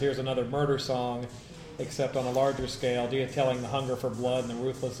Blood he says here's another murder song, except on a larger scale, detailing the hunger for blood and the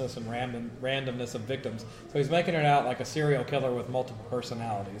ruthlessness and randomness of victims. So he's making it out like a serial killer with multiple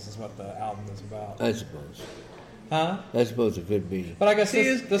personalities is what the album is about. I suppose. Huh? I suppose it could be. But I guess See,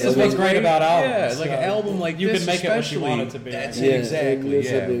 this is what's great about albums. Yeah, like an album like you this, can make it what you especially, want it to be. that's I it. mean. Exactly, and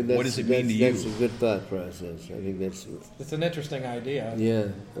yeah. something What does it mean to That's you? a good thought process. I think that's, It's an interesting idea. yeah.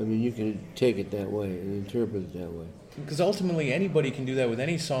 I mean, you can take it that way and interpret it that way. Because ultimately anybody can do that with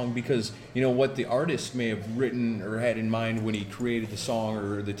any song, because you know what the artist may have written or had in mind when he created the song,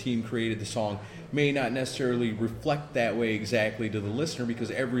 or the team created the song, may not necessarily reflect that way exactly to the listener, because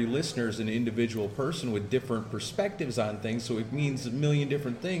every listener is an individual person with different perspectives on things, so it means a million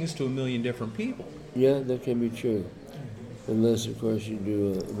different things to a million different people. Yeah, that can be true. Unless, of course, you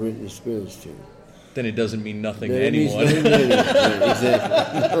do a Britney Spears tune. Then it doesn't mean nothing Then to it means anyone. nothing to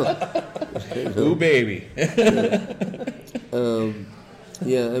anyone. Exactly. Ooh, baby.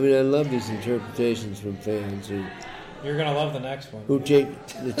 Yeah, I mean, I love these interpretations from fans You're going to love the next one. who take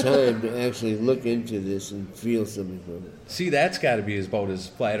the time to actually look into this and feel something from it. See, that's got to be about as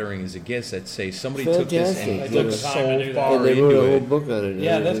flattering as it gets. That say somebody took this Fantastic. and They took looked the time to so do that. far And they wrote a into whole it. book on it.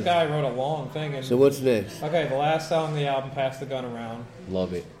 Yeah, this guy wrote a long thing. And So what's next? okay, the last song on the album, Pass the Gun Around.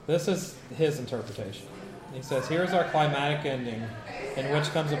 Love it. This is his interpretation. He says, here's our climatic ending, in which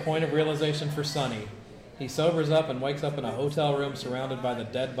comes a point of realization for Sonny. He sobers up and wakes up in a hotel room surrounded by the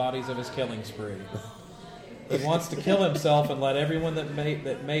dead bodies of his killing spree. He wants to kill himself and let everyone that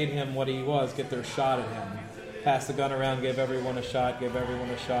made him what he was get their shot at him. Pass the gun around, give everyone a shot, give everyone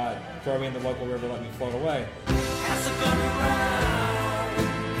a shot. Throw me in the local river, let me float away. Pass the gun around.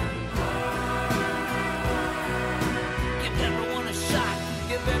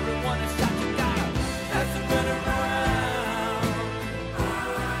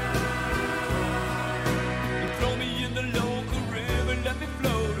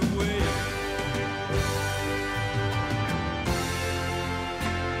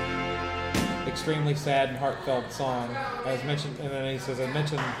 extremely sad and heartfelt song. As mentioned, and then he says, "I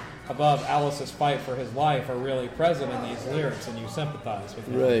mentioned above, Alice's fight for his life are really present in these lyrics, and you sympathize with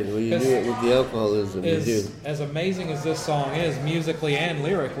him." Right. Well, you do it with the alcoholism. You do. As amazing as this song is, musically and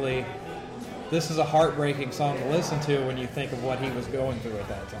lyrically, this is a heartbreaking song to listen to when you think of what he was going through at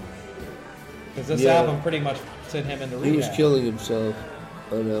that time. Because this album pretty much sent him into rehab. He was killing himself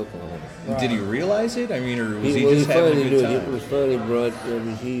on alcohol. Right. Did he realize it? I mean, or was he well, just having a good time? It was finally brought. I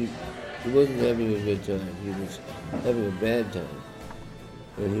mean, he wasn't having a good time. He was having a bad time,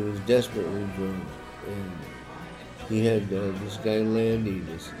 and he was desperately drunk. And he had this guy Landy,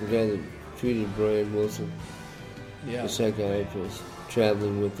 the guy that treated Brian Wilson, the psychiatrist,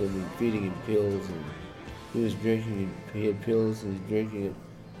 traveling with him and feeding him pills, and he was drinking. He had pills and he was drinking it.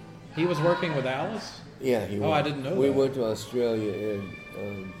 He was working with Alice? Yeah, he was. I didn't know We that. went to Australia,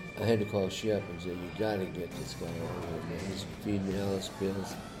 and I had to call Shep and say, "You got to get this guy out here, man. He's feeding Alice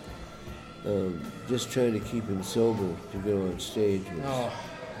pills." Just trying to keep him sober to go on stage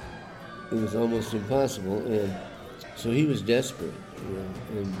it was almost impossible, and so he was desperate. You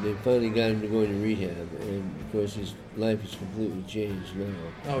know, and they finally got him to go into rehab, and of course his life is completely changed now.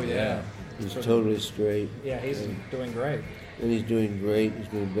 Oh, yeah. He's totally straight. Yeah, he's doing great. And he's doing great. He's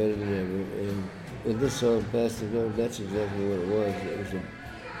doing better than ever. And this song, Past the Gun, that's exactly what it was. It was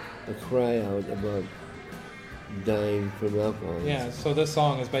a cry out about dying from alcoholism. Yeah, so this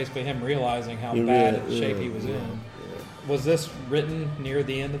song is basically him realizing how bad shape he was in. Yeah. Was this written near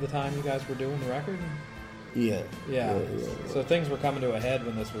the end of the time you guys were doing the record? Yeah. Yeah. So things were coming to a head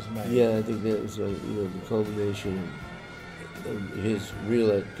when this was made. Yeah, I think that was the culmination of his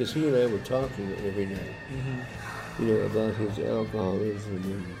real, because he and I were talking every night, about his alcoholism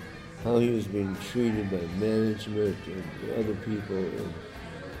and how he was being treated by management and other people,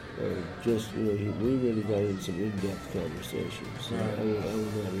 and we really got into some in-depth conversations. So Right. I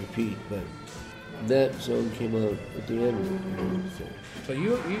will not repeat, but that song came out at the end of it. So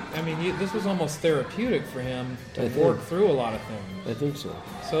this was almost therapeutic for him to I think. work through a lot of things. I think so.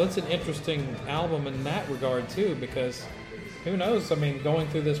 So it's an interesting album in that regard too, because who knows? I mean, going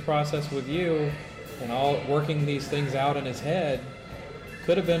through this process with you and all working these things out in his head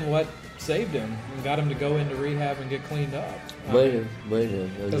could have been what saved him and got him to go into rehab and get cleaned up. Might have.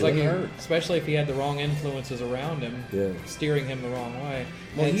 Because especially if he had the wrong influences around him, steering him the wrong way.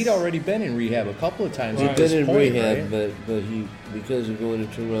 Well, he'd already been in rehab a couple of times. He'd at been this in point, rehab, right? but he, because of going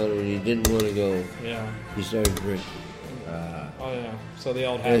to Toronto and he didn't want to go, he started drinking. So the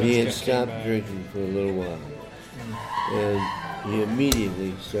old And habits he had just came stopped back. drinking for a little while. And he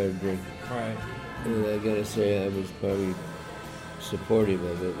immediately started drinking. Right. And I gotta say, I was probably supportive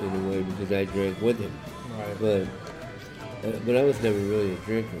of it in a way because I drank with him. Right. But I was never really a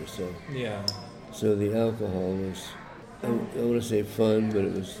drinker, so Yeah. so the alcohol was, I want to say fun, but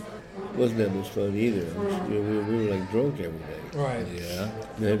wasn't that much fun either. We were like drunk every day. Right. Yeah.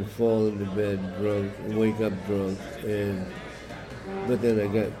 And I'd fall into bed drunk and wake up drunk, but then I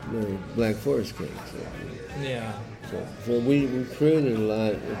got Black Forest cake. Yeah. So we created a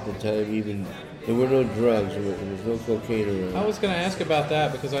lot at the time. Even there were no drugs, there was no cocaine around. I was going to ask about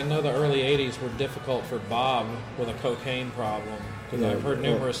that because I know the early 80s were difficult for Bob with a cocaine problem. Because I've heard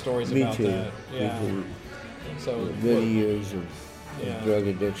numerous stories about too. that. Yeah. Me too. So Many years of drug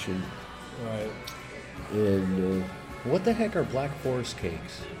addiction. Right. And What the heck are Black Forest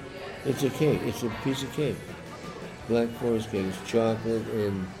cakes? it's a cake. It's a piece of cake. Black Forest cake is chocolate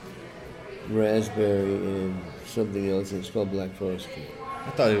and raspberry and something else. It's called Black Forest cake. I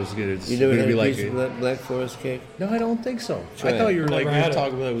thought it was going You never had to be a like piece of Black Forest cake? No, I don't think so. Try I thought it. you were Never like had it.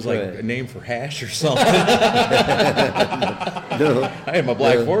 talking about it was like Try it. a name for hash or something. No. I had my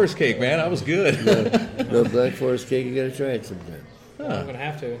Black Forest cake, man. I was good. No, Black Forest cake, you gotta try it sometime. I'm going to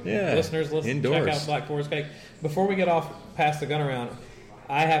have to. Yeah. Listeners, check Indoors. out Black Forest Cake. Before we get off past the gun around,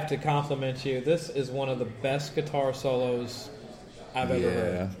 I have to compliment you. This is one of the best guitar solos I've ever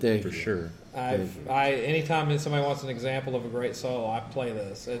heard. Thank for you. sure. Anytime somebody wants an example of a great solo, I play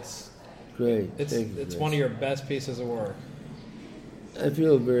this. It's Great. Thank you, it's Chris. one of your best pieces of work. I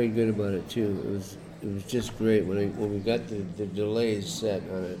feel very good about it too. It was just great when we got the delays set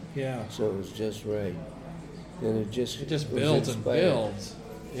on it. Yeah. So it was just right, and it just It was builds and inspired. builds.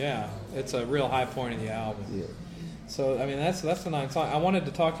 Yeah, it's a real high point of the album. Yeah. So I mean that's the nice song. I wanted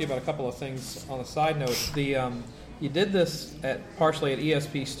to talk to you about a couple of things on a side note. You did this partially at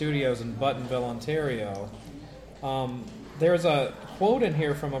ESP Studios in Buttonville, Ontario. There's a quote in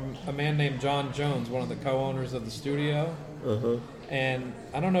here from a man named John Jones, one of the co-owners of the studio. And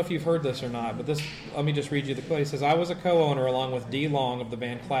I don't know if you've heard this or not, but let me just read you the quote. He says, "I was a co-owner along with D. Long of the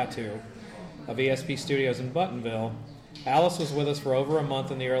band Klaatu of ESP Studios in Buttonville. Alice was with us for over a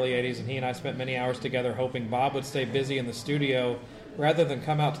month in the early 80s, and he and I spent many hours together hoping Bob would stay busy in the studio rather than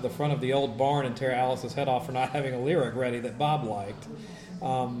come out to the front of the old barn and tear Alice's head off for not having a lyric ready that Bob liked.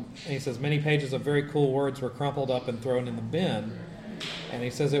 And he says many pages of very cool words were crumpled up and thrown in the bin. And he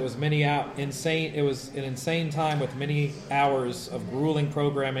says it was It was an insane time with many hours of grueling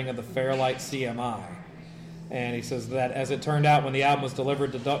programming of the Fairlight CMI. And he says that as it turned out, when the album was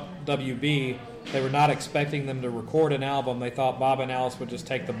delivered to WB, they were not expecting them to record an album. They thought Bob and Alice would just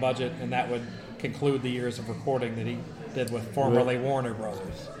take the budget, and that would conclude the years of recording that he did with formerly Warner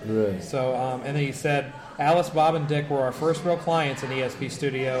Brothers. Right. So, and then he said, Alice, Bob, and Dick were our first real clients in ESP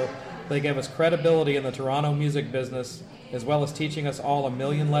Studio. They gave us credibility in the Toronto music business, as well as teaching us all a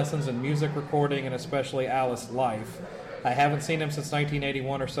million lessons in music recording and especially Alice life. I haven't seen him since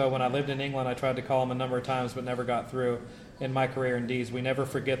 1981 or so. When I lived in England, I tried to call him a number of times but never got through. In my career in D's, we never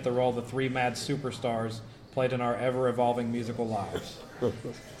forget the role the three mad superstars played in our ever-evolving musical lives.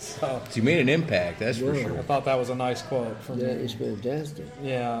 So you made an impact, that's for sure. I thought that was a nice quote from That is fantastic.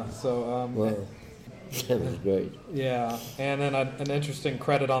 Yeah, so... Wow. That was great. Yeah, and then an interesting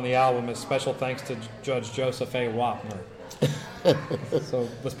credit on the album is special thanks to Judge Joseph A. Wapner. So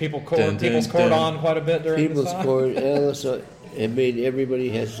was People's Court on quite a bit during People's this time? Court, Alice, it made everybody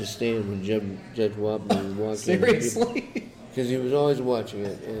has to stand when Judge Wapner was walking. Seriously? Because he was always watching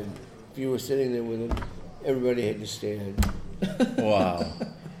it, and if you were sitting there with him, everybody had to stand. Wow.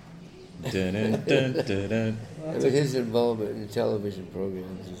 Dun, dun, dun, dun, dun. I mean, his involvement in television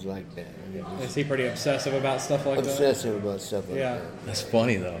programs is like that. I mean, Is he pretty obsessive about stuff like obsessive about stuff like Yeah. that. That's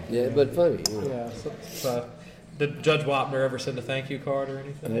funny, though. Yeah, but funny. You know. that? Yeah. So, did Judge Wapner ever send a thank you card or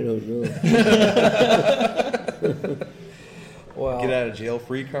anything? I don't know. Well, Get out of jail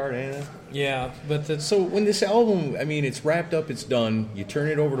free card, ain't it? yeah, but So when this album, I mean, it's wrapped up, it's done. You turn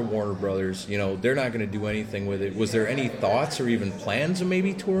it over to Warner Brothers. You know, they're not going to do anything with it. Was there any thoughts or even plans of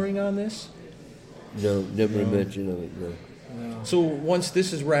maybe touring on this? No, never a mention of it, no. So once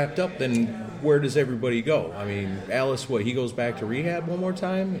this is wrapped up, then where does everybody go? I mean, Alice, he goes back to rehab one more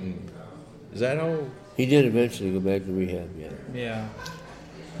time? And is that how? He did eventually go back to rehab, yeah. yeah,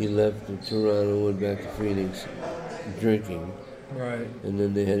 He left to Toronto, went back to Phoenix, drinking, right. and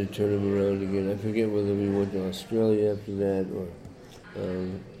then they had to turn him around again. I forget whether we went to Australia after that, or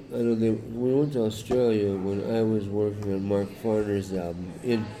I know we went to Australia when I was working on Mark Farner's album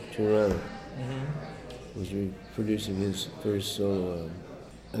in Toronto. Was producing his first solo album.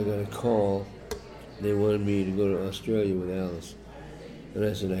 I got a call. They wanted me to go to Australia with Alice, and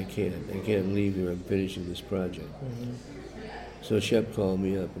I said I can't leave here. I'm finishing this project. So Shep called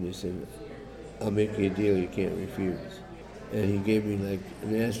me up and he said, I'll make you a deal you can't refuse. And he gave me like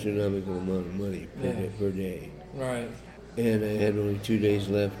an astronomical amount of money per day. Right. And I had only 2 days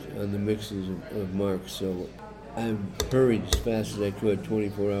left on the mixes of Mark, so I hurried as fast as I could,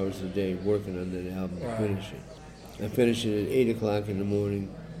 24 hours a day, working on that album to finish it. I finished it at 8 o'clock in the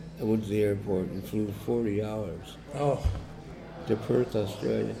morning. I went to the airport and flew 40 hours to Perth,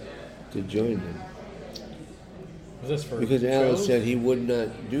 Australia, to join them. Was this for Because Alice shows? said he would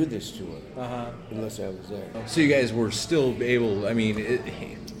not do this to her unless I was there. So you guys were still able, I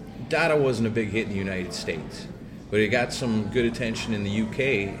mean, Dada wasn't a big hit in the United States, but it got some good attention in the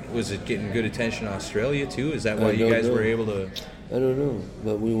UK. Was it getting good attention in Australia too? Is that why you guys were able to? I don't know,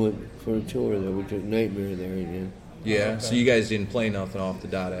 but we went for a tour there. We took Nightmare there again. Yeah, so you guys didn't play nothing off the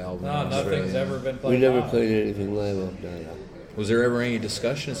Dada album? No, in nothing's Australia. ever been We played. never live. played anything live off Dada. Was there ever any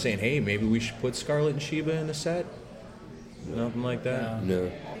discussion saying, hey, maybe we should put Scarlet and Sheba in the set? Nothing like that?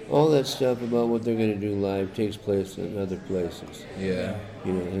 No. All that stuff about what they're going to do live takes place in other places. Yeah.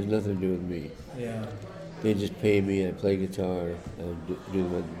 You know, it has nothing to do with me. Yeah. They just pay me, I play guitar, I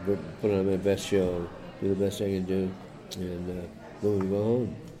put on my best show, do the best I can do, and then we go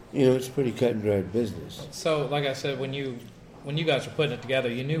home. You know, it's pretty cut and dried business. So, like I said, when you guys were putting it together,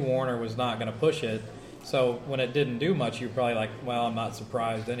 you knew Warner was not going to push it. So when it didn't do much, you were probably like, "Well, I'm not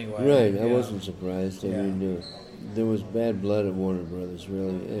surprised anyway." Right, I Yeah. wasn't surprised. I Yeah. mean, there was bad blood at Warner Brothers, really.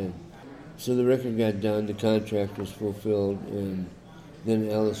 And so the record got done, the contract was fulfilled, and then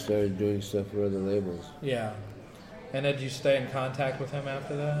Alice started doing stuff for other labels. Yeah. And did you stay in contact with him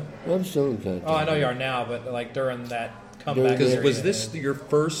after that? I'm still in contact. Oh, I know you are now, but like during that comeback Because period. was this your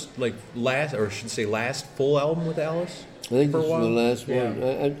first, last full album with Alice? I think for a this was while? the last one.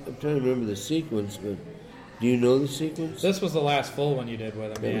 Yeah. I'm trying to remember the sequence, but do you know the sequence? This was the last full one you did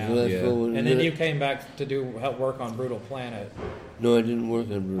with him, That yeah. was the last Yeah. full one. And then you came back to help work on Brutal Planet. No, I didn't work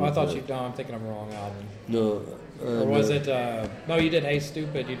on Brutal Oh, I thought Planet. I'm thinking of the wrong album. No. Or was no. it? No, you did Hey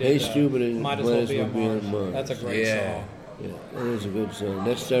Stupid. You did Hey Stupid and Might as Well Be on Mars. That's a great Yeah. song. Yeah, that is a good song.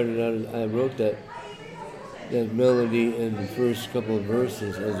 That started out, I wrote that that melody and the first couple of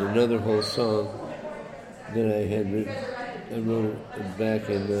verses as another whole song that I had written. I wrote it back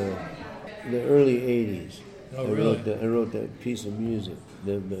in the early 80s. Oh, really? I wrote that piece of music,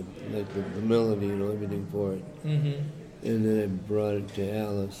 the melody and everything for it. Mm-hmm. And then I brought it to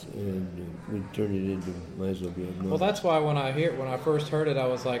Alice, and we turned it into Might As Well Be a Moment. Well, that's why when I first heard it, I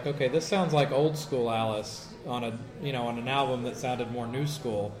was like, okay, this sounds like old school Alice on an album that sounded more new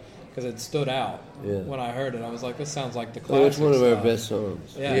school, because it stood out. Yeah. When I heard it, I was like, this sounds like the classic Well, it's one of our stuff. best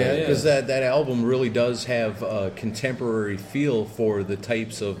songs. Yeah, Yeah, it because is. that album really does have a contemporary feel for the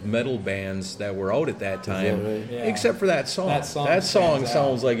types of metal bands that were out at that time. right? Yeah. Except for that song. That song sounds stands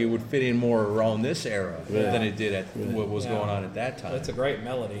out. like it would fit in more around this era than it did at what was Yeah. going on at that time. It's a great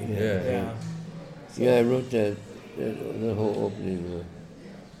melody. Yeah. Yeah, I wrote that whole opening,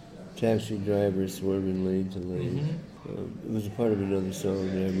 taxi driver swerving lane to lane. Mm-hmm. It was a part of another song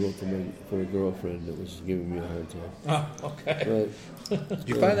that I wrote for a girlfriend that was giving me a hard time. Oh, okay. But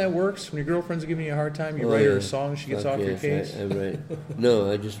Do you find that works when your girlfriend's giving you a hard time? You oh, write her yeah. a song, she gets Fuck off your yes, case I write.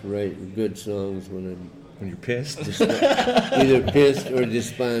 No, I just write good songs when when you're pissed. I'm either pissed or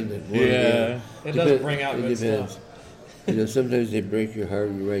despondent. One or the Yeah. other. It does bring out it good depends. stuff. Sometimes they break your heart,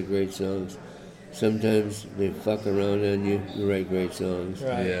 you write great songs. Sometimes they fuck around on you, you write great songs.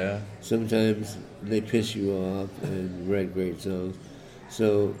 Right. Yeah. Sometimes they piss you off and you write great songs.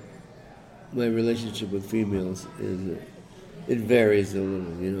 So my relationship with females is it varies a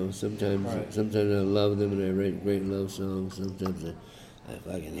little, Sometimes Right. sometimes I love them and I write great love songs. Sometimes I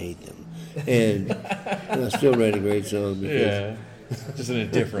fucking hate them. And I still write a great song because Yeah. Just in a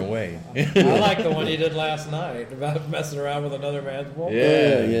different way. I like the one you did last night about messing around with another man's woman.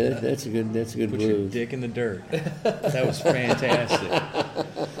 yeah, that's a good Put your blues. dick in the dirt. That was fantastic.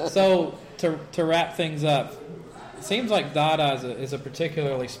 So to wrap things up, it seems like Dada is a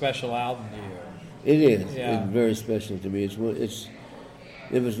particularly special album to you. It is. Yeah. It's very special to me. It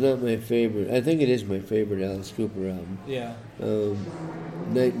was not my favorite. I think it is my favorite Alice Cooper album. Yeah.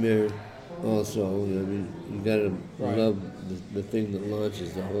 Nightmare also. I mean, you gotta Right. love the thing that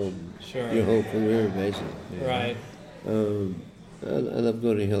launches Sure. your whole career, basically. Right. I love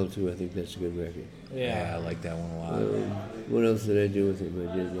Go to Hell too. I think that's a good record. Yeah, I Yeah. like that one a lot. What else did I do with him?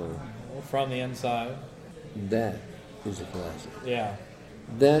 I did From the Inside. that is a classic. Yeah.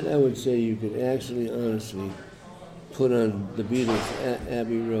 That I would say you could actually, honestly, put on the Beatles'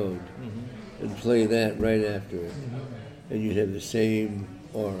 Abbey Road and play that right after it, and you'd have the same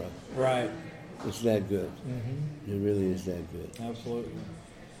aura. Right. It's that good. It really is that good. Absolutely.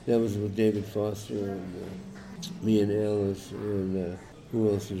 That was with David Foster and me and Alice, and who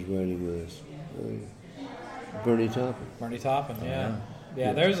else is writing with us? Bernie Taupin. Bernie Taupin. Yeah.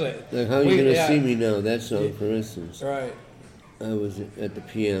 Yeah. There's a. Like How You Gonna yeah. See Me Now? That song, for instance. Right. I was at the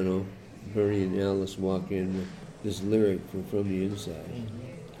piano. Bernie and Alice walk in with this lyric from the inside,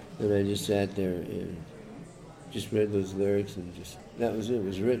 and I just sat there and just read those lyrics, and that was it. It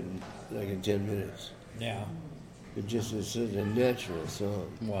was written like in 10 minutes. Yeah. It just is such a natural song,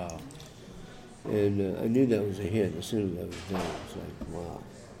 Wow. and I knew that was a hit as soon as I was done. It's like, wow,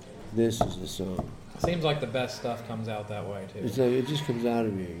 this is the song. Seems like the best stuff comes out that way too. It's like it just comes out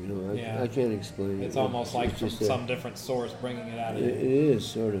of you, Yeah. I can't explain it. It's almost like It's from just some different source bringing it out of It you. is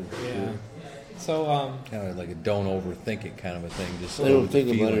sort of. Yeah. So Kind of like a don't overthink it kind of a thing. Just I go don't with the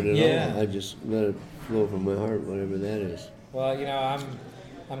think about it feeling. at Yeah. all. I just let it flow from my heart, whatever that is. well,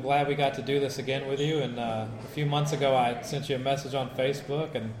 I'm glad we got to do this again with you. And a few months ago, I sent you a message on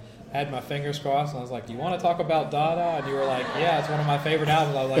Facebook and had my fingers crossed. And I was like, "Do you want to talk about Dada?" And you were like, "Yeah, it's one of my favorite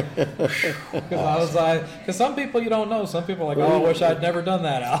albums." I was like, because some people you don't know. Some people are like, "Oh, I wish I'd never done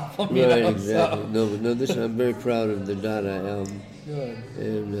that album." You Right, know? exactly. So, No, this I'm very proud of the Dada album, good.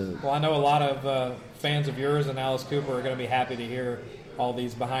 and Well, I know a lot of fans of yours and Alice Cooper are going to be happy to hear all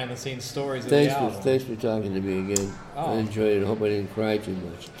these behind-the-scenes stories of the album. thanks for talking to me again. Oh. I enjoyed it. I hope I didn't cry too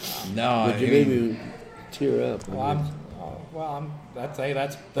much, No, but you made me tear up.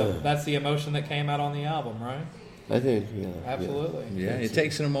 That's the emotion that came out on the album, right? I think, yeah. Absolutely. Yeah, it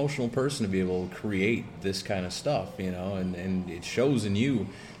takes an emotional person to be able to create this kind of stuff, and it shows in you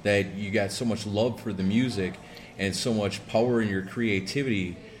that you got so much love for the music and so much power in your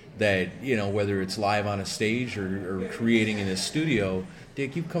creativity that, whether it's live on a stage or creating in a studio,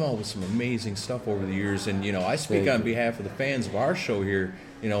 Dick, you've come out with some amazing stuff over the years, and, I speak Thank on you. behalf of the fans of our show here.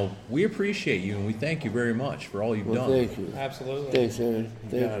 We appreciate you and we thank you very much for all you've Well, done. thank you. Absolutely. Thanks, Aaron.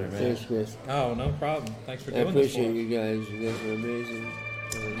 got it, man. Thanks, Chris. Oh, no problem. Thanks for I doing this for appreciate us. you guys. You guys are amazing.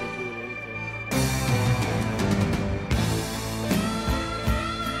 You're doing anything.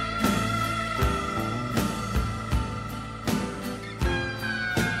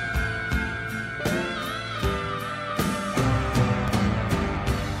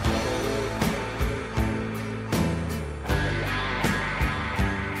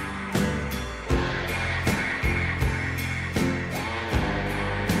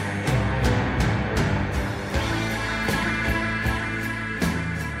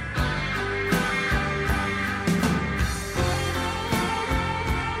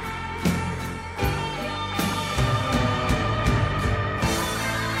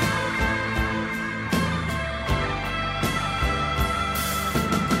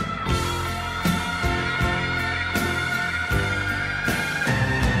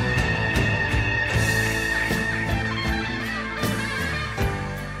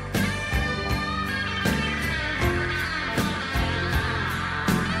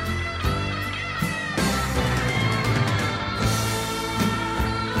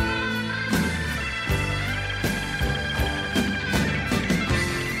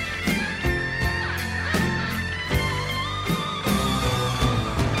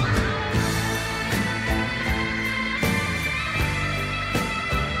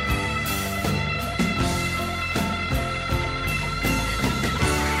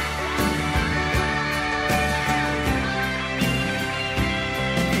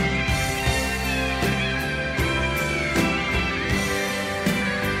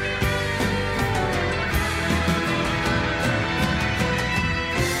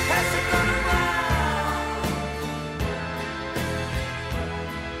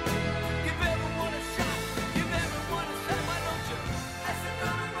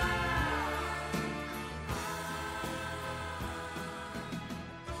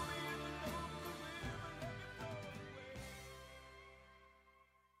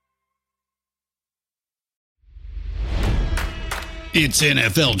 It's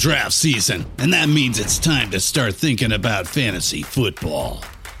NFL draft season, and that means it's time to start thinking about fantasy football.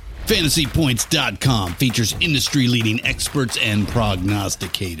 FantasyPoints.com features industry-leading experts and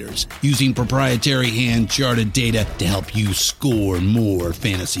prognosticators using proprietary hand-charted data to help you score more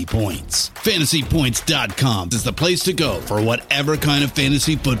fantasy points. FantasyPoints.com is the place to go for whatever kind of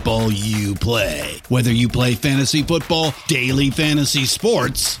fantasy football you play. Whether you play fantasy football, daily fantasy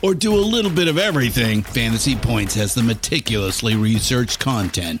sports, or do a little bit of everything, Fantasy Points has the meticulously researched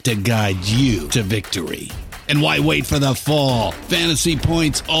content to guide you to victory. And why wait for the fall? Fantasy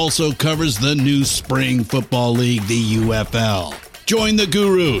Points also covers the new spring football league, the UFL. Join the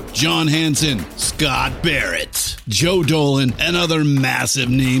guru, John Hansen, Scott Barrett, Joe Dolan, and other massive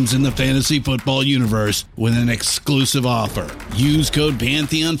names in the fantasy football universe with an exclusive offer. Use code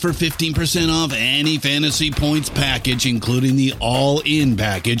Pantheon for 15% off any Fantasy Points package, including the all-in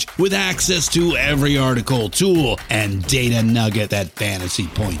package, with access to every article, tool, and data nugget that Fantasy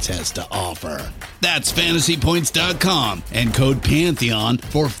Points has to offer. That's FantasyPoints.com and code Pantheon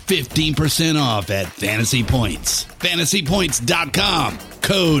for 15% off at Fantasy Points. FantasyPoints.com,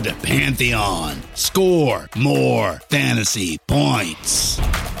 code Pantheon. Score more fantasy points.